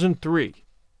 2003.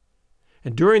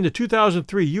 And during the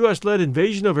 2003 U.S.-led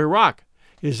invasion of Iraq,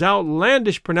 his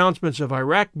outlandish pronouncements of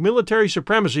Iraq military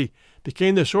supremacy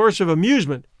became the source of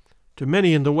amusement to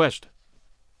many in the West.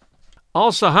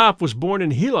 Al-Sahaf was born in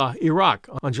Hilla, Iraq,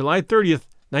 on July 30th,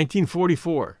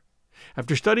 1944.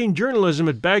 After studying journalism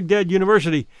at Baghdad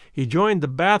University, he joined the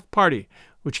Ba'ath Party,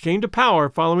 which came to power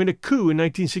following a coup in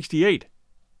 1968.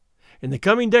 In the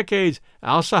coming decades,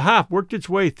 al-Sahaf worked its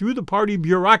way through the party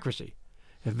bureaucracy,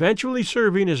 eventually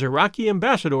serving as Iraqi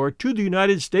ambassador to the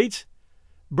United States,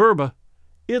 Burma,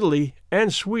 Italy,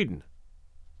 and Sweden.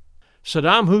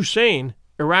 Saddam Hussein,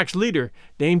 Iraq's leader,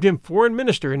 named him foreign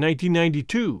minister in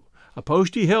 1992, a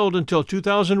post he held until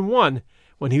 2001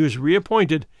 when he was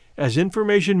reappointed as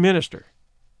information minister.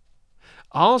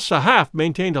 Al-Sahaf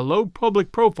maintained a low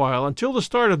public profile until the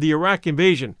start of the Iraq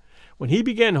invasion, when he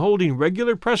began holding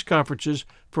regular press conferences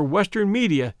for Western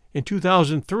media in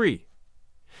 2003.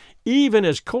 Even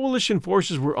as coalition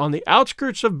forces were on the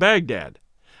outskirts of Baghdad,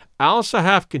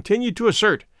 al-Sahaf continued to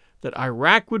assert that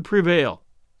Iraq would prevail.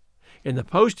 In the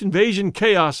post-invasion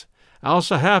chaos,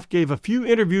 al-Sahaf gave a few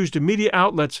interviews to media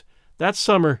outlets that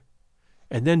summer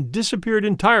and then disappeared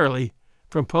entirely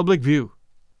from public view.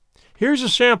 Here's a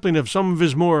sampling of some of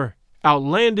his more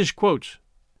outlandish quotes.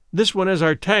 This one as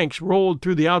our tanks rolled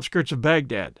through the outskirts of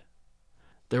Baghdad.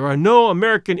 "There are no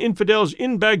American infidels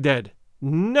in Baghdad.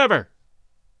 Never."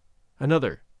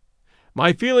 Another.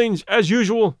 "My feelings, as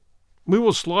usual, we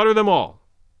will slaughter them all."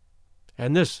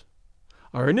 And this.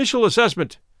 "Our initial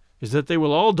assessment is that they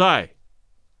will all die."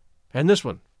 And this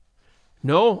one.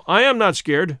 "No, I am not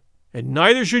scared, and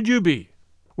neither should you be.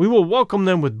 We will welcome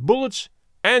them with bullets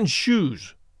and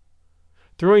shoes."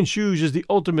 Throwing shoes is the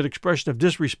ultimate expression of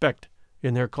disrespect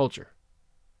in their culture.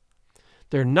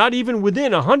 "They're not even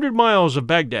within 100 miles of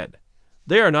Baghdad.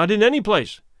 They are not in any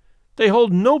place. They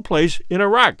hold no place in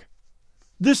Iraq.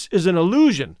 This is an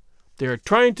illusion. They are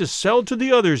trying to sell to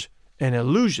the others an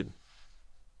illusion."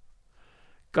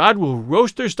 "God will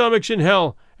roast their stomachs in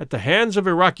hell at the hands of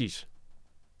Iraqis."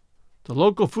 The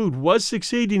local food was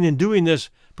succeeding in doing this,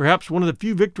 perhaps one of the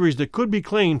few victories that could be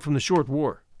claimed from the short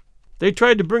war. They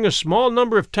tried to bring a small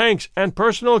number of tanks and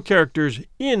personnel characters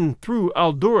in through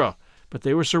Al-Dura, but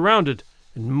they were surrounded,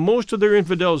 and most of their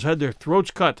infidels had their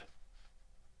throats cut.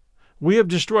 "We have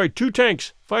destroyed 2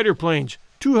 tanks, fighter planes,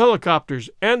 2 helicopters,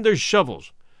 and their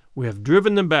shovels. We have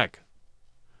driven them back.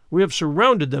 We have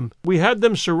surrounded them. We had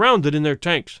them surrounded in their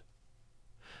tanks.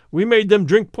 We made them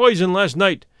drink poison last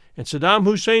night, and Saddam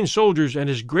Hussein's soldiers and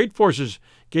his great forces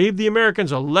gave the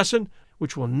Americans a lesson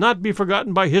which will not be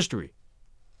forgotten by history.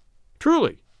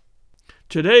 Truly.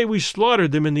 Today we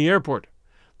slaughtered them in the airport.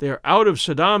 They are out of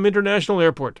Saddam International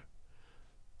Airport.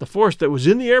 The force that was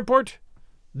in the airport,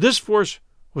 this force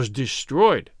was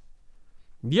destroyed.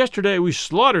 Yesterday we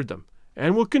slaughtered them,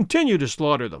 and will continue to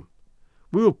slaughter them.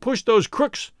 We will push those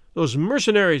crooks, those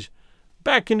mercenaries,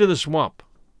 back into the swamp.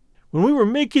 When we were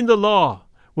making the law,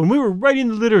 when we were writing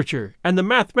the literature and the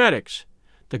mathematics,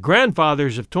 the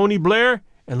grandfathers of Tony Blair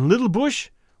and Little Bush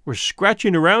were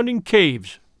scratching around in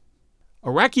caves.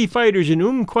 Iraqi fighters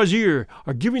in Qasir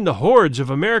are giving the hordes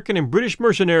of American and British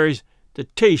mercenaries the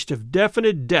taste of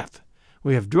definite death.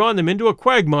 We have drawn them into a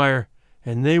quagmire,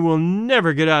 and they will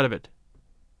never get out of it."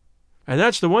 And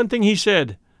that's the one thing he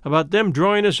said about them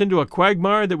drawing us into a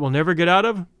quagmire that we'll never get out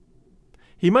of.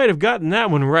 He might have gotten that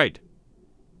one right.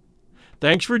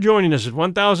 Thanks for joining us at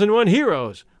 1001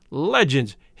 Heroes,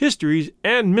 Legends, Histories,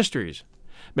 and Mysteries.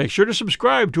 Make sure to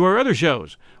subscribe to our other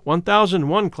shows,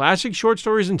 1001 Classic Short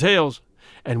Stories and Tales,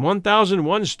 and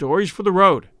 1001 Stories for the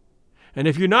Road. And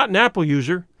if you're not an Apple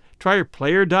user, try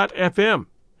Player.fm,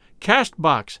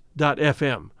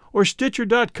 Castbox.fm, or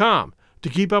Stitcher.com to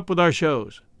keep up with our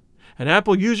shows. And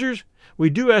Apple users, we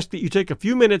do ask that you take a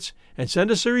few minutes and send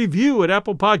us a review at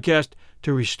Apple Podcast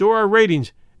to restore our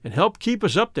ratings and help keep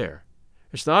us up there.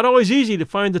 It's not always easy to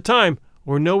find the time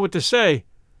or know what to say,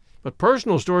 but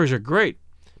personal stories are great.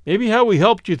 Maybe how we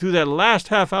helped you through that last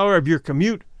half hour of your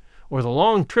commute or the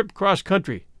long trip cross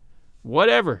country.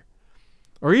 Whatever.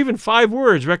 Or even 5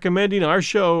 words recommending our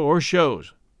show or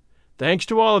shows. Thanks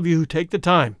to all of you who take the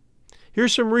time.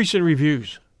 Here's some recent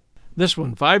reviews. This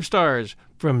one, 5 stars,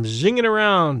 from Zingin'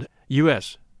 Around,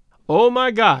 U.S. Oh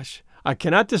my gosh, I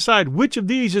cannot decide which of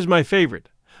these is my favorite.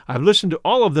 I've listened to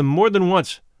all of them more than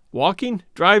once. Walking,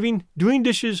 driving, doing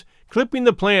dishes, clipping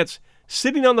the plants,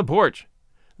 sitting on the porch.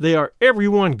 They are every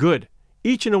one good,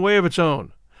 each in a way of its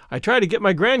own. I try to get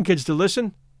my grandkids to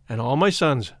listen, and all my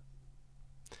sons.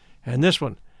 And this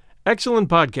one, excellent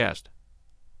podcast.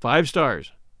 5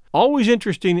 stars. Always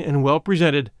interesting and well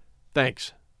presented.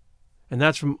 Thanks. And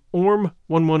that's from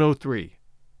Orm1103.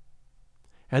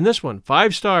 And this one,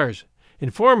 5 stars.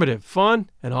 Informative, fun,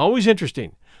 and always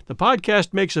interesting. The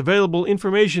podcast makes available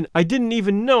information I didn't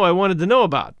even know I wanted to know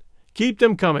about. Keep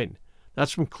them coming.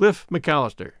 That's from Cliff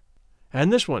McAllister.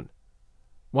 And this one,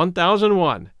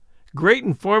 1001. Great,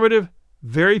 informative,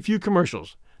 very few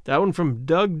commercials. That one from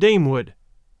Doug Damewood.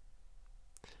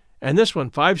 And this one,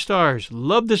 5 stars.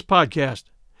 Love this podcast.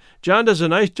 John does a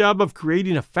nice job of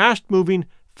creating a fast-moving,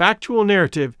 factual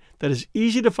narrative that is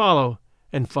easy to follow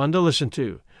and fun to listen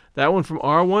to. That one from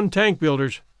R1 Tank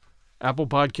Builders, Apple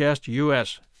Podcast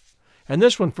US. And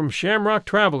this one from Shamrock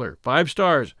Traveler, 5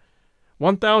 stars.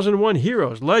 1001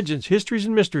 Heroes, Legends, Histories,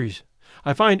 and Mysteries.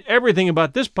 I find everything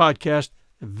about this podcast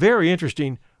very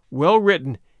interesting,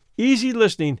 well-written, easy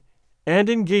listening, and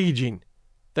engaging.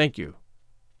 Thank you.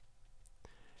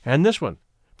 And this one,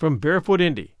 from Barefoot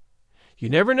Indie. You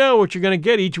never know what you're going to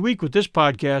get each week with this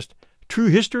podcast. True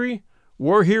history,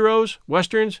 war heroes,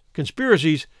 westerns,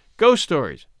 conspiracies, ghost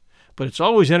stories. But it's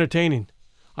always entertaining.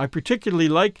 I particularly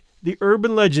like the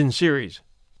Urban Legends series.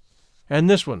 And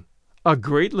this one, a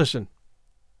great listen.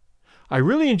 I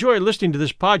really enjoy listening to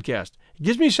this podcast. It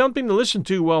gives me something to listen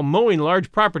to while mowing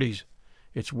large properties.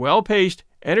 It's well-paced,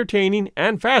 entertaining,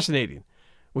 and fascinating,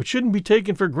 which shouldn't be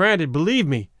taken for granted, believe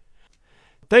me.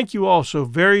 Thank you all so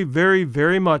very, very,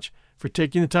 very much for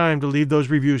taking the time to leave those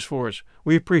reviews for us.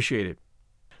 We appreciate it.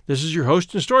 This is your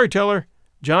host and storyteller,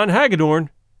 John Hagedorn,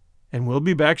 and we'll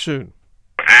be back soon.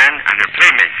 And your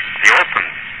playmate, the orphan.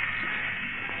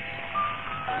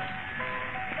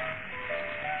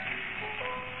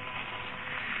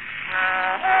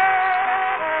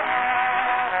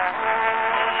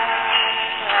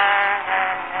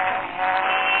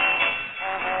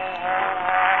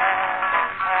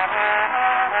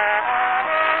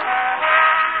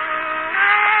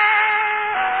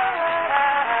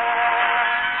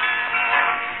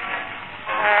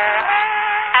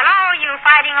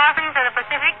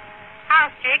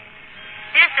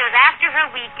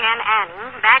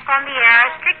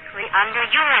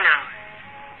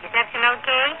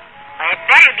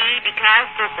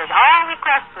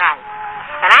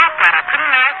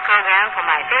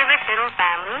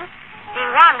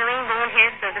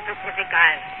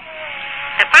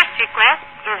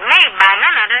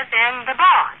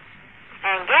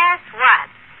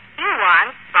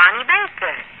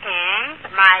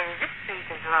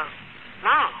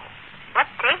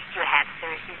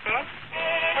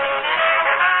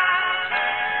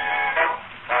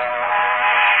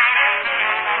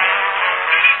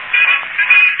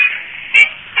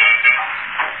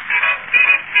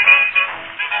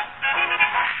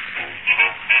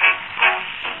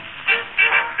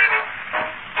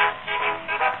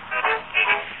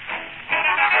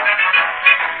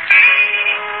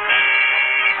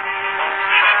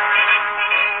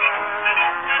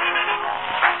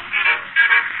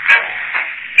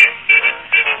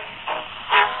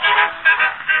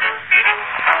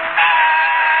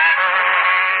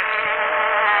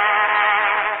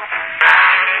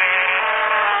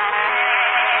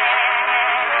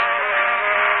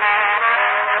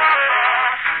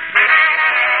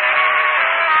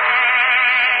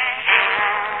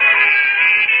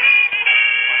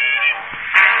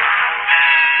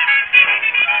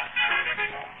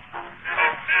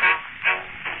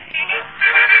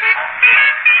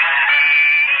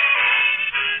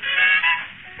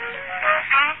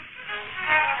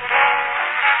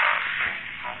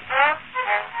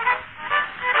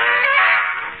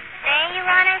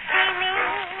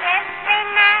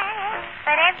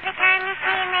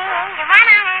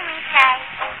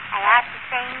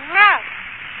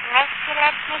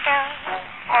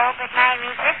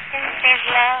 distance is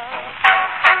love.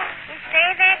 You say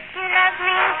that you love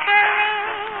me truly,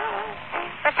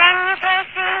 but then you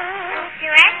proceed to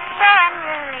act so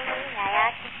unruly. I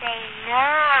ought to say no,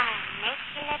 make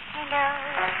you let me know.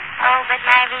 Oh, but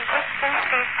my resistance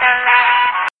is so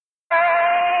loud.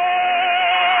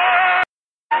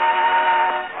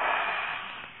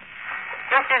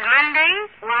 This is Monday,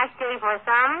 wash day for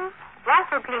some,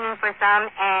 waffle cleaning for some,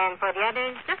 and for the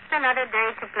others, just another day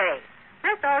to play.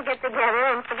 Let's all get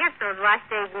together and forget those wash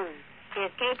day blues.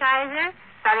 Here's Kay Kaiser,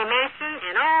 Sally Mason,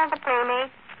 and all the playmates.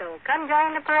 So come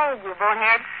join the parade, you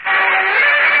boneheads.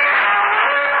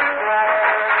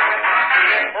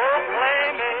 Oh,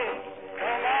 playmate,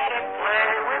 come out and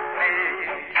play with me.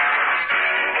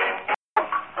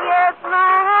 Yes,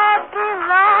 my heart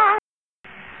belongs.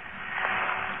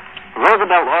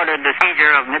 Roosevelt ordered the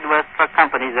seizure of Midwest truck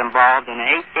companies involved in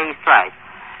an 8-day strike,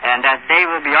 and that day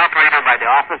will be operated by the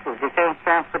Office of Defense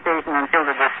Transportation until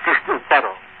the dispute is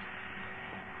settled.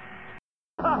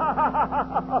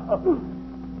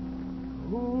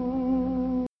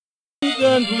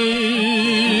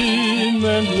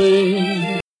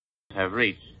 Have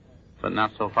reached, but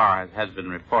not so far as has been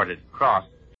reported, crossed.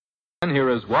 And here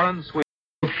is Warren Sweet.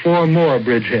 4 more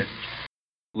bridgeheads.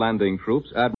 Landing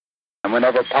troops at... And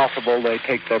whenever possible, they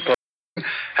take their...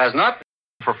 Has not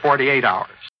been for 48 hours.